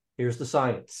 Here's the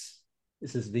science.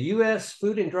 This is the U.S.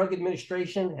 Food and Drug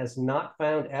Administration has not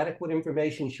found adequate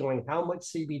information showing how much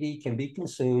CBD can be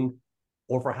consumed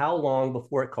or for how long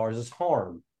before it causes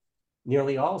harm.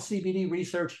 Nearly all CBD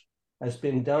research has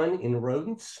been done in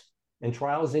rodents, and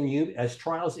trials in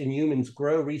humans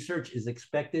grow. Research is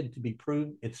expected to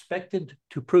prove it's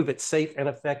safe and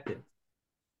effective.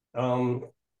 There's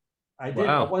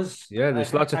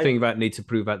lots of things that need to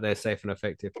prove that they're safe and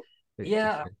effective.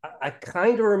 Yeah, I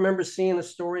kind of remember seeing a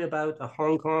story about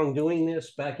Hong Kong doing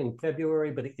this back in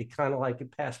February, but it kind of like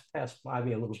it passed by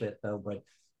me a little bit though. But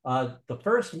the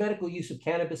first medical use of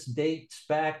cannabis dates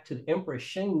back to the Emperor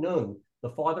Sheng Nung,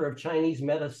 the father of Chinese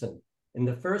medicine. In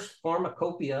the first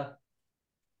pharmacopoeia,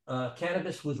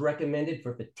 cannabis was recommended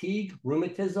for fatigue,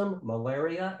 rheumatism,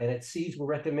 malaria, and its seeds were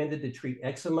recommended to treat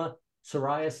eczema,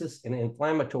 psoriasis, and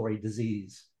inflammatory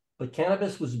disease. But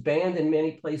cannabis was banned in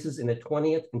many places in the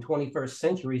 20th and 21st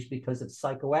centuries because of its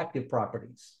psychoactive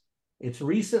properties. Its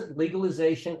recent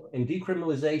legalization and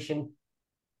decriminalization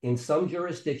in some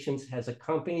jurisdictions has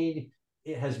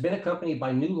been accompanied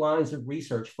by new lines of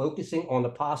research focusing on the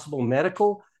possible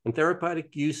medical and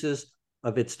therapeutic uses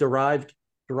of its derived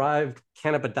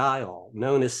cannabidiol,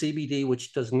 known as CBD,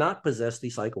 which does not possess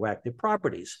these psychoactive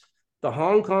properties. The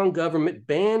Hong Kong government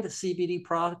banned CBD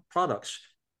products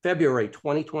February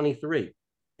 2023.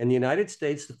 In the United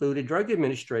States, the Food and Drug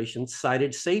Administration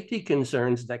cited safety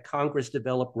concerns that Congress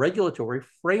develop regulatory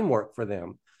framework for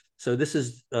them. So this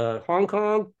is Hong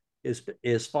Kong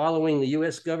is following the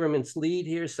U.S. government's lead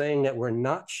here, saying that we're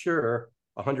not sure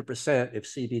 100% if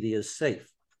CBD is safe.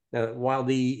 Now, while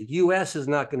the U.S. is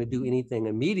not going to do anything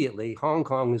immediately, Hong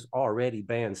Kong has already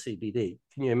banned CBD.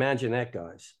 Can you imagine that,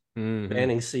 guys? Mm-hmm.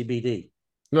 Banning CBD.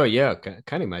 Oh, yeah,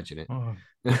 can't imagine it. Oh.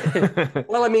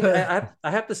 Well, I mean, I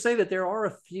have to say that there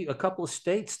are a couple of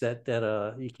states that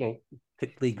you can't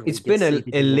legally. It's been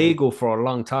illegal for a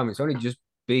long time. It's only just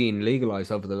been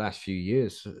legalized over the last few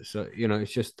years. So, you know,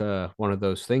 it's just one of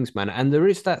those things, man. And there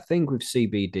is that thing with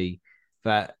CBD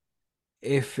that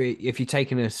if you're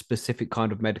taking a specific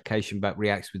kind of medication that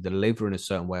reacts with the liver in a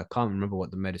certain way, I can't remember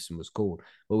what the medicine was called,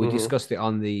 but we discussed it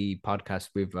on the podcast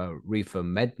with Reefer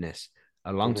Medness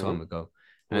a long time ago.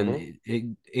 And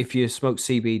if you smoke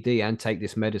CBD and take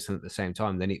this medicine at the same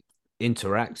time, then it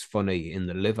interacts funny in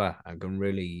the liver and can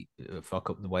really fuck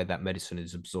up the way that medicine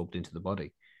is absorbed into the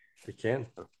body. It can.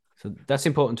 So that's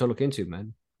important to look into,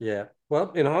 man. Yeah.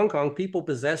 Well, in Hong Kong, people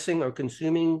possessing or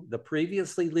consuming the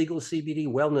previously legal CBD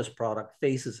wellness product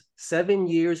faces 7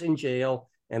 years in jail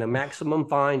and a maximum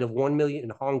fine of 1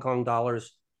 million Hong Kong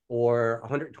dollars or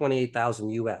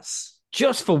 128,000 US.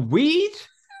 Just for weed?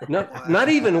 No, not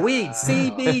even weed,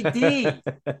 CBD.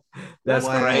 That's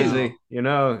crazy. You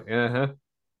know,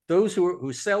 Those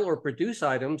who sell or produce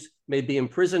items may be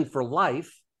imprisoned for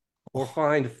life or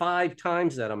fined 5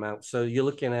 times that amount. So you're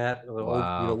looking at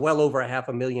well over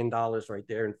 $500,000 right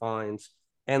there in fines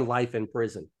and life in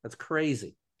prison. That's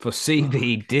crazy. For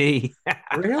CBD.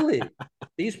 Really?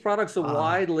 These products are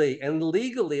widely and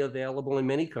legally available in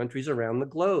many countries around the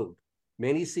globe.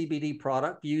 Many CBD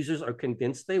product users are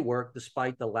convinced they work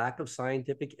despite the lack of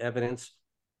scientific evidence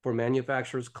for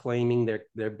manufacturers claiming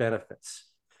their benefits.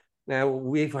 Now,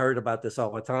 we've heard about this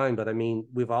all the time, but I mean,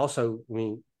 we've also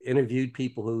interviewed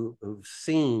people who've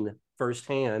seen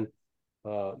firsthand,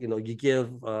 you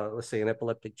give, let's say, an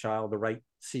epileptic child the right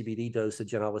CBD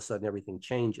dosage and all of a sudden everything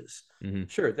changes. Mm-hmm.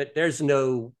 Sure, that there's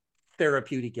no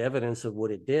therapeutic evidence of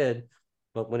what it did,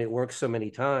 but when it works so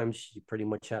many times, you pretty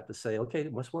much have to say, okay,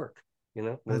 it must work. You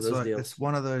know, it's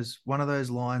one of those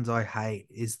lines I hate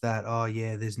is that, oh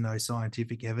yeah, there's no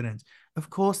scientific evidence. Of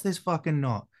course there's fucking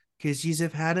not. because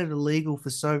you've had it illegal for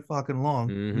so fucking long.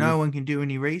 Mhm. No one can do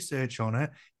any research on it.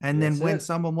 And then That's when it.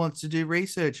 someone wants to do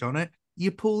research on it,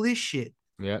 you pull this shit.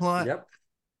 Yeah. Like, Yep.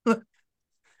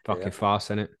 Fucking Yeah. farce,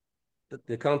 innit?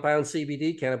 The compound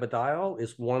CBD, cannabidiol,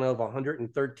 is one of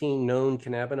 113 known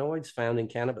cannabinoids found in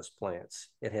cannabis plants.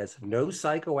 It has no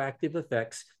psychoactive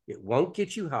effects. It won't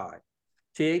get you high.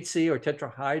 THC, or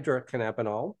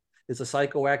tetrahydrocannabinol, is a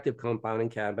psychoactive compound in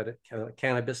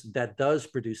cannabis that does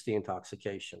produce the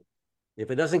intoxication. If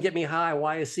it doesn't get me high,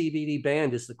 why is CBD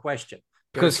banned is the question.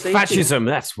 Because fascism,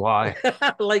 that's why.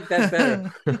 I like that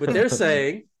better. What they're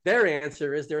saying, their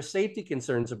answer is there are safety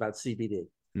concerns about CBD.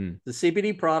 The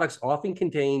CBD products often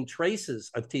contain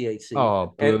traces of THC.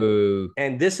 Oh, boo.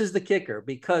 And this is the kicker.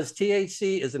 Because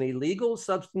THC is an illegal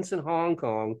substance in Hong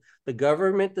Kong, the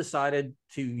government decided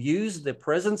to use the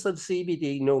presence of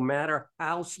CBD, no matter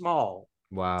how small,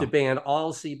 to ban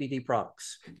all CBD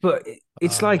products. But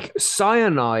it's like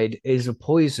cyanide is a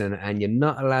poison and you're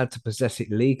not allowed to possess it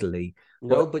legally.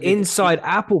 No, but but inside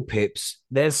apple pips,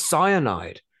 there's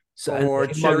cyanide. So, or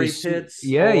cherry pits,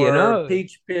 yeah, or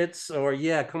peach pits, or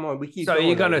come on, we keep. So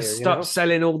you're gonna stop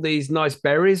selling all these nice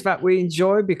berries that we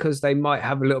enjoy because they might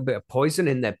have a little bit of poison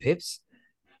in their pips,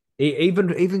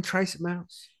 even trace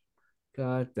amounts.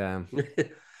 God damn.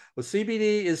 Well,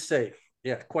 CBD is safe.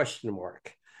 Yeah, question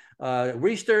mark.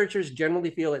 Researchers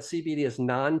generally feel that CBD is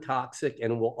non-toxic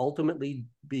and will ultimately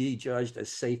be judged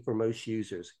as safe for most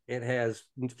users. It has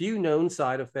few known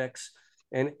side effects,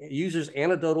 and users'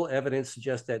 anecdotal evidence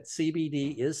suggests that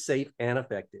CBD is safe and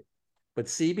effective. But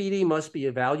CBD must be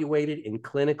evaluated in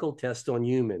clinical tests on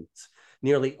humans.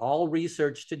 Nearly all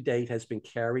research to date has been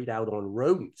carried out on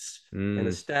rodents, an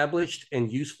established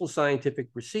and useful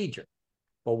scientific procedure.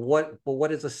 But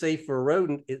what is a safe for a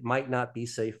rodent, it might not be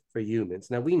safe for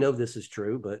humans. Now, we know this is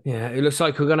true, but yeah, it looks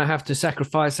like we're gonna have to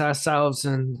sacrifice ourselves,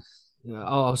 and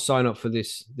I'll sign up for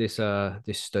this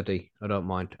study. I don't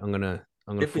mind. I'm gonna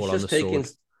fall on the sword.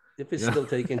 If it's still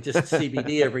taking just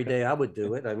CBD every day, I would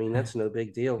do it. I mean, that's no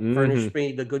big deal. Furnish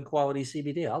me the good quality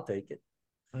CBD, I'll take it.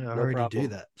 I already do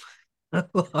that.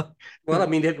 Well, I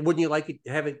mean, wouldn't you like to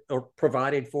have it or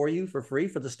provided for you for free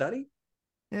for the study?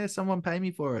 Yeah, someone pay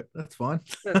me for it. That's fine.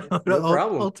 No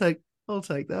problem. I'll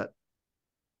take that.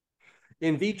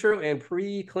 In vitro and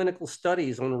preclinical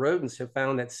studies on rodents have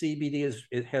found that CBD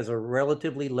has a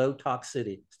relatively low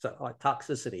toxicity.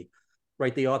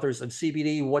 Right, the authors of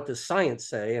CBD, What Does Science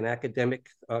Say? An academic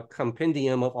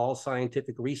compendium of all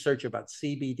scientific research about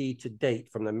CBD to date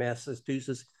from the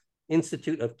Massachusetts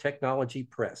Institute of Technology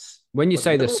Press. When you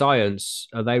say the science,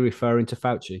 are they referring to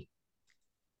Fauci?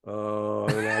 Oh,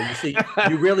 you see,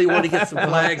 you really want to get some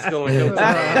flags going, don't you?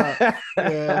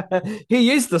 Yeah. He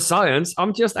is the science.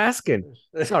 I'm just asking.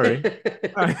 Sorry.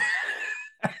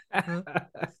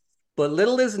 But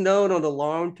little is known on the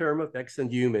long-term effects in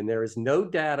human. There is no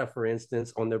data, for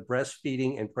instance, on the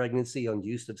breastfeeding and pregnancy on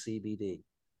use of CBD.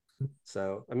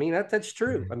 So, I mean, that's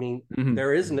true. I mean,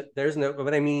 there's no,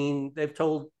 but I mean, they've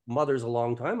told mothers a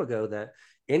long time ago that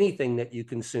anything that you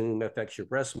consume affects your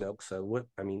breast milk. So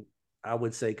I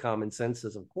would say common sense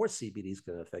is, of course, CBD is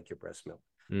going to affect your breast milk.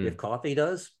 If coffee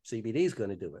does, CBD is going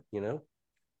to do it,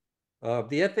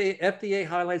 The FDA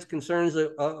highlights concerns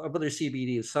of other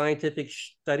CBD. Scientific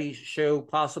studies show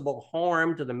possible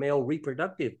harm to the male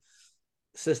reproductive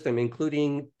system,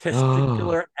 including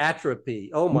testicular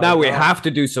atrophy. Oh, my God. Now we have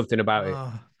to do something about it.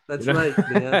 That's right,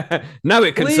 man. Now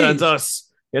it concerns us.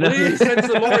 Please send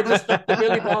some more just to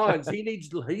Billy Bonds. He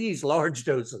needs large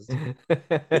doses.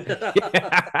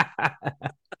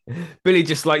 Billy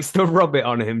just likes to rub it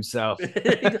on himself.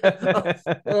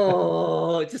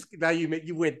 Just now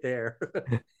you went there.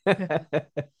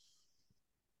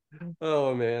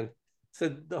 Oh, man. So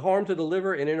the harm to the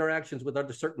liver and interactions with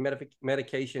other certain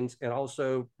medications, and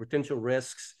also potential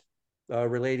risks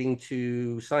relating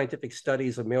to scientific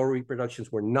studies of male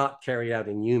reproductions were not carried out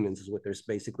in humans, is what they're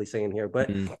basically saying here. But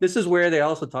this is where they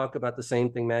also talk about the same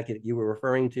thing, Mackie, that you were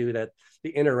referring to, that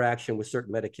the interaction with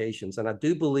certain medications. And I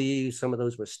do believe some of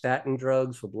those were statin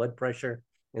drugs for blood pressure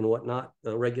and whatnot,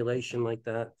 regulation like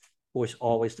that. Of course,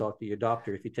 always talk to your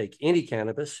doctor if you take any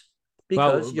cannabis,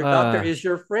 because your doctor is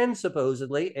your friend,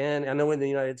 supposedly. And I know in the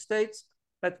United States,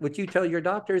 that what you tell your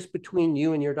doctor is between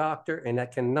you and your doctor, and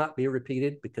that cannot be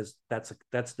repeated, because that's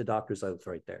the doctor's oath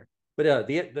right there. But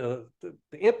the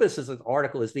emphasis of the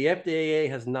article is the FDA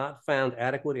has not found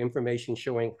adequate information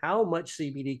showing how much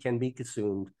CBD can be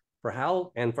consumed for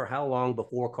how long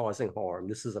before causing harm.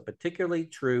 This is particularly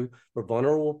true for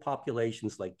vulnerable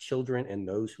populations like children and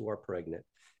those who are pregnant.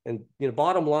 And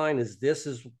bottom line is, this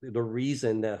is the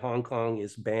reason that Hong Kong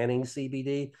is banning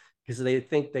CBD, because they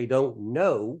think they don't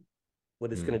know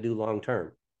what it's going to do long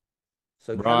term.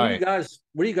 So Right.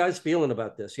 what are you guys feeling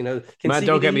about this? You know, Man,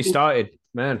 don't get me started,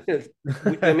 man.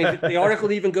 I mean, the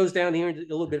article even goes down here a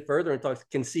little bit further and talks,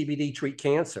 can CBD treat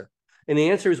cancer? And the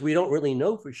answer is we don't really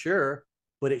know for sure,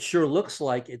 but it sure looks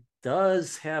like it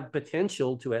does have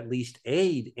potential to at least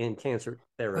aid in cancer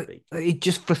therapy. It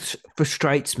just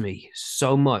frustrates me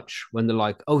so much when they're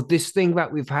like, oh, this thing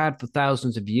that we've had for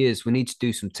thousands of years, we need to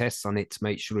do some tests on it to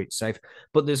make sure it's safe.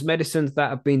 But there's medicines that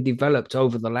have been developed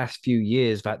over the last few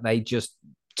years that they just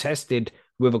tested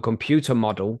with a computer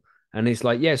model. And it's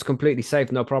like, yeah, it's completely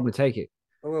safe. No problem. Take it.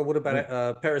 Well, what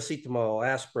about paracetamol,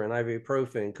 aspirin,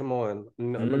 ibuprofen? Come on,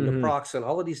 naproxen.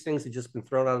 All of these things have just been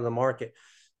thrown out of the market.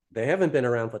 They haven't been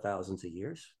around for thousands of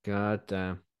years. God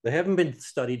damn. They haven't been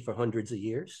studied for hundreds of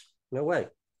years. No way.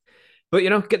 But, you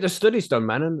know, get the studies done,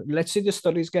 man. And let's see the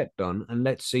studies get done and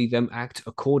let's see them act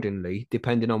accordingly,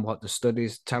 depending on what the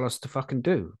studies tell us to fucking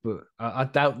do. But I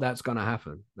doubt that's going to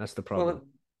happen. That's the problem. Well,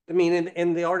 I mean,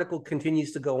 and the article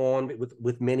continues to go on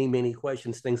with many, many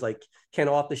questions. Things like, can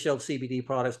off-the-shelf CBD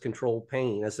products control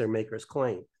pain, as their makers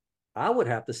claim? I would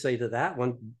have to say to that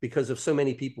one, because of so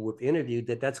many people we've interviewed,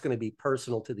 that's going to be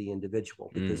personal to the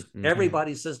individual, because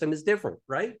everybody's system is different,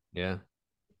 right? Yeah.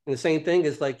 And the same thing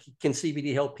is like, can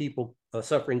CBD help people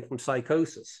suffering from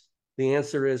psychosis? The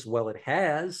answer is, well, it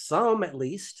has some at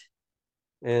least.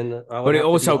 But it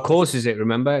also causes it,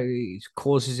 remember? It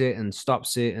causes it and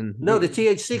stops it. And no, the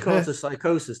THC causes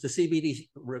psychosis. The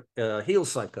CBD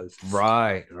heals psychosis.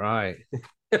 Right.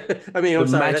 I mean, I'm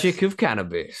sorry, magic of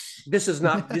cannabis. This is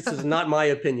not my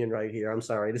opinion right here. I'm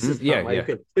sorry. This is not my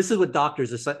opinion. This is what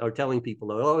doctors are telling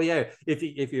people. Oh yeah,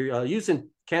 if you're using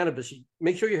cannabis,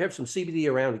 make sure you have some CBD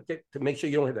around to make sure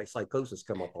you don't have that psychosis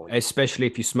come up on you. Especially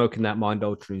if you're smoking that mind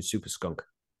altering super skunk.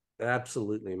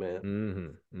 Absolutely,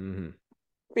 man.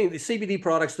 I mean, the CBD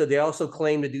products, they also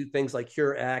claim to do things like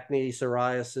cure acne,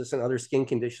 psoriasis, and other skin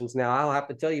conditions. Now, I'll have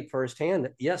to tell you firsthand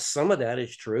that yes, some of that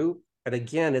is true. And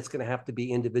again, it's going to have to be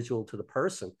individual to the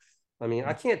person. I mean,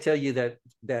 I can't tell you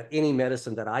that any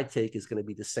medicine that I take is going to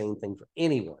be the same thing for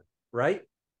anyone, right?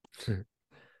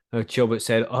 Chilbert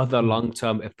said other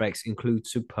long-term effects include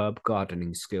superb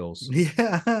gardening skills.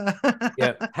 Yeah.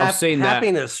 Yeah, I've seen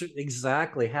happiness,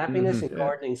 exactly. Happiness and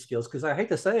gardening skills. Because I hate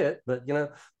to say it, but you know,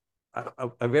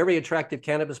 a very attractive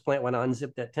cannabis plant, when I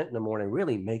unzip that tent in the morning,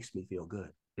 really makes me feel good.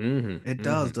 It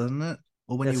does, doesn't it?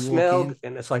 Or when you smell, walk in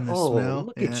and it's like, oh,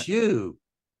 look at you.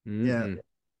 Yeah.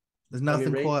 There's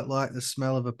nothing quite like the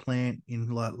smell of a plant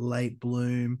in like late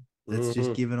bloom that's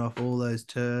just giving off all those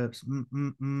terps.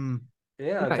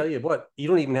 Yeah, I'll tell you what, you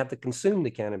don't even have to consume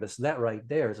the cannabis. That right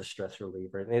there is a stress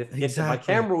reliever. And if my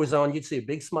camera was on, you'd see a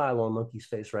big smile on Monkey's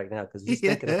face right now, because just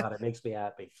thinking about it makes me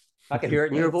happy. I can hear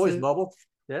it in your voice, Bubble.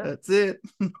 Yeah, that's it.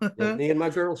 Me and my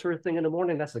girls first thing in the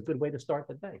morning, that's a good way to start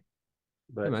the day.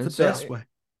 But it's the best way.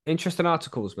 Interesting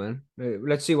articles, man.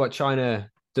 Let's see what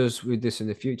China does with this in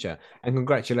the future. And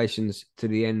congratulations to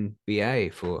the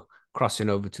NBA for crossing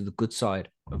over to the good side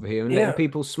over here and letting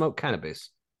people smoke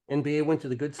cannabis. NBA went to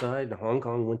the good side, and Hong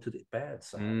Kong went to the bad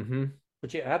side.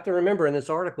 But you have to remember in this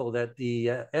article that the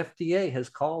FDA has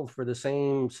called for the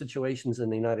same situations in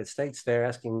the United States. They're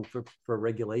asking for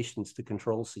regulations to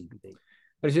control CBD.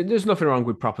 There's nothing wrong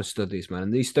with proper studies, man.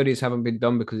 And these studies haven't been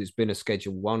done because it's been a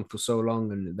Schedule 1 for so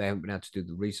long and they haven't been able to do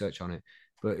the research on it.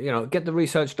 But, you know, get the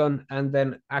research done and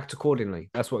then act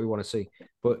accordingly. That's what we want to see.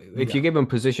 But if you give them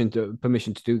permission to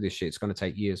do this shit, it's going to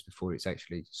take years before it's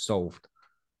actually solved.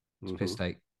 It's piss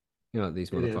take. You know what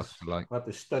these motherfuckers are like. We'll have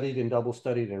to studied and double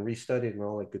studied and restudied and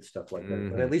all that good stuff like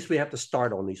that. But at least we have to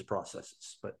start on these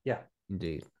processes. But yeah.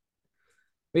 Indeed.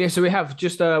 But yeah, so we have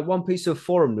just one piece of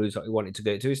forum news that we wanted to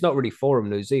get to. It's not really forum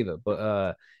news either,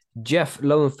 but Jeff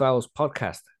Lowenfeld's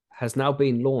podcast has now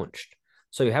been launched.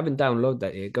 So you haven't downloaded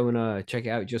that yet, go and check it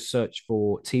out. Just search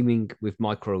for Teaming with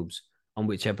Microbes on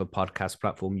whichever podcast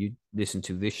platform you listen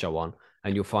to this show on,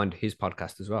 and you'll find his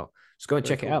podcast as well. Just go and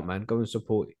check it out, man. Go and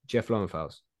support Jeff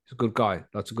Lowenfeld's. He's a good guy.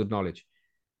 Lots of good knowledge.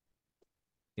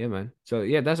 Yeah, man. So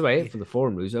yeah, that's about it for the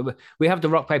forum news. We have the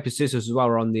rock paper scissors as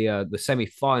well on the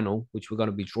semi-final, which we're going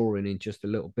to be drawing in just a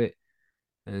little bit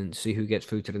and see who gets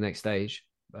through to the next stage.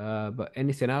 But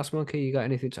anything else, Monkey? You got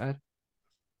anything to add?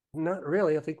 Not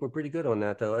really. I think we're pretty good on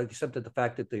that, though, except that the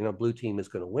fact that the blue team is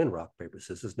going to win rock paper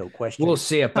scissors, no question. We'll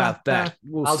see about that.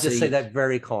 I'll just say that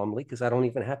very calmly because I don't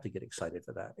even have to get excited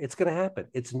for that. It's going to happen.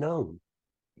 It's known.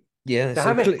 Yeah. So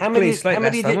how many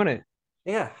did,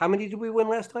 yeah. How many did we win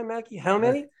last time, Mackie? How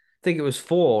many? I think it was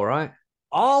 4, right?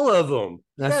 All of them.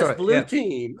 That's right. Blue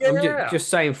team. Yeah. I'm just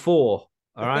saying 4.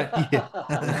 All right.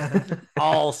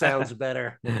 All sounds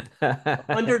better.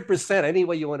 100%. Any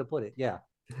way you want to put it. Yeah.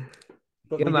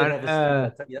 But yeah,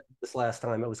 man. This last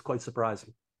time, it was quite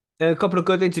surprising. A couple of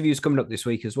good interviews coming up this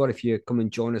week as well. If you come and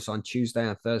join us on Tuesday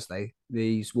and Thursday,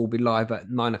 these will be live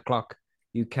at 9 o'clock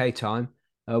UK time.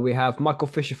 We have Michael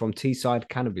Fisher from Teesside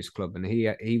Cannabis Club, and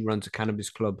he runs a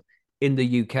cannabis club in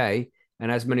the UK.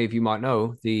 And as many of you might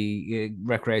know, the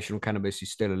recreational cannabis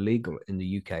is still illegal in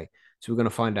the UK. So we're going to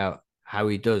find out how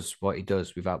he does what he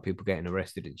does without people getting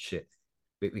arrested and shit.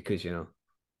 Because, you know,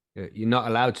 you're not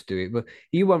allowed to do it, but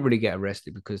you won't really get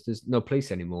arrested because there's no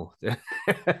police anymore.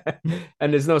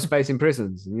 And there's no space in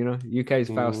prisons. You know, UK is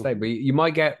foul state, but you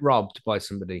might get robbed by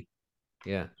somebody.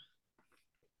 Yeah.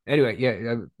 Anyway,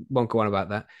 yeah, I won't go on about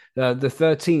that. The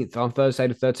 13th, on Thursday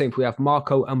the 13th, we have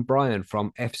Marco and Brian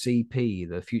from FCP,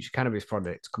 the Future Cannabis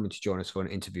Project, coming to join us for an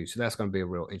interview. So that's going to be a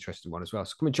real interesting one as well.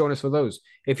 So come and join us for those.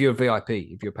 If you're a VIP,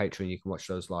 if you're a patron, you can watch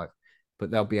those live. But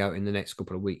they'll be out in the next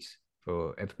couple of weeks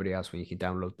for everybody else when you can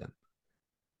download them.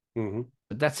 Mm-hmm.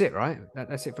 But that's it, right?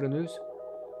 That's it for the news?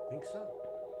 I think so.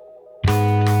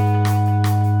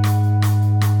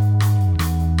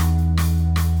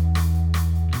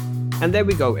 And there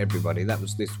we go, everybody. That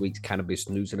was this week's cannabis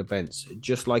news and events.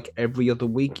 Just like every other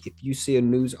week, if you see a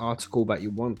news article that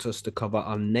you want us to cover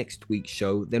on next week's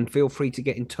show, then feel free to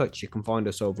get in touch. You can find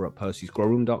us over at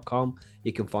percysgrowroom.com.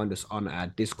 You can find us on our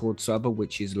Discord server,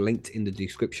 which is linked in the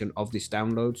description of this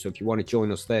download. So if you want to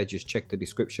join us there, just check the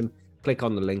description, click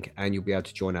on the link, and you'll be able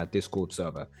to join our Discord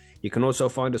server. You can also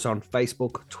find us on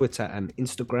Facebook, Twitter, and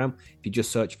Instagram. If you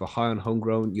just search for High on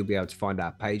Homegrown, you'll be able to find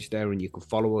our page there, and you can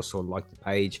follow us or like the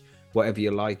page, whatever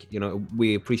you like. You know,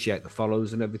 we appreciate the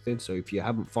follows and everything. So if you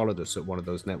haven't followed us at one of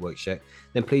those networks yet,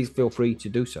 then please feel free to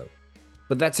do so.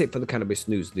 But that's it for the cannabis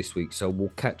news this week. So we'll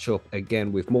catch up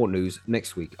again with more news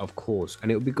next week, of course.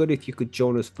 And it would be good if you could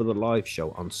join us for the live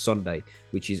show on Sunday,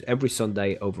 which is every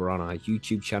Sunday over on our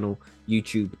YouTube channel,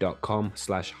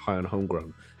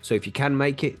 youtube.com/highonhomegrown. So if you can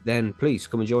make it, then please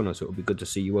come and join us. It would be good to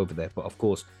see you over there. But of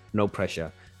course, no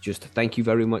pressure. Just thank you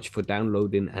very much for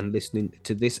downloading and listening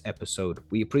to this episode.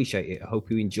 We appreciate it. I hope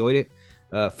you enjoyed it.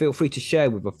 Feel free to share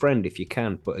with a friend if you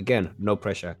can. But again, no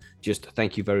pressure. Just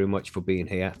thank you very much for being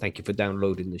here. Thank you for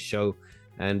downloading the show.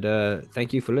 And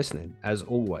thank you for listening. As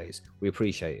always, we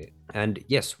appreciate it. And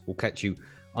yes, we'll catch you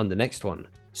on the next one.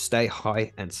 Stay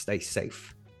high and stay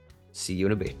safe. See you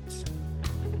in a bit.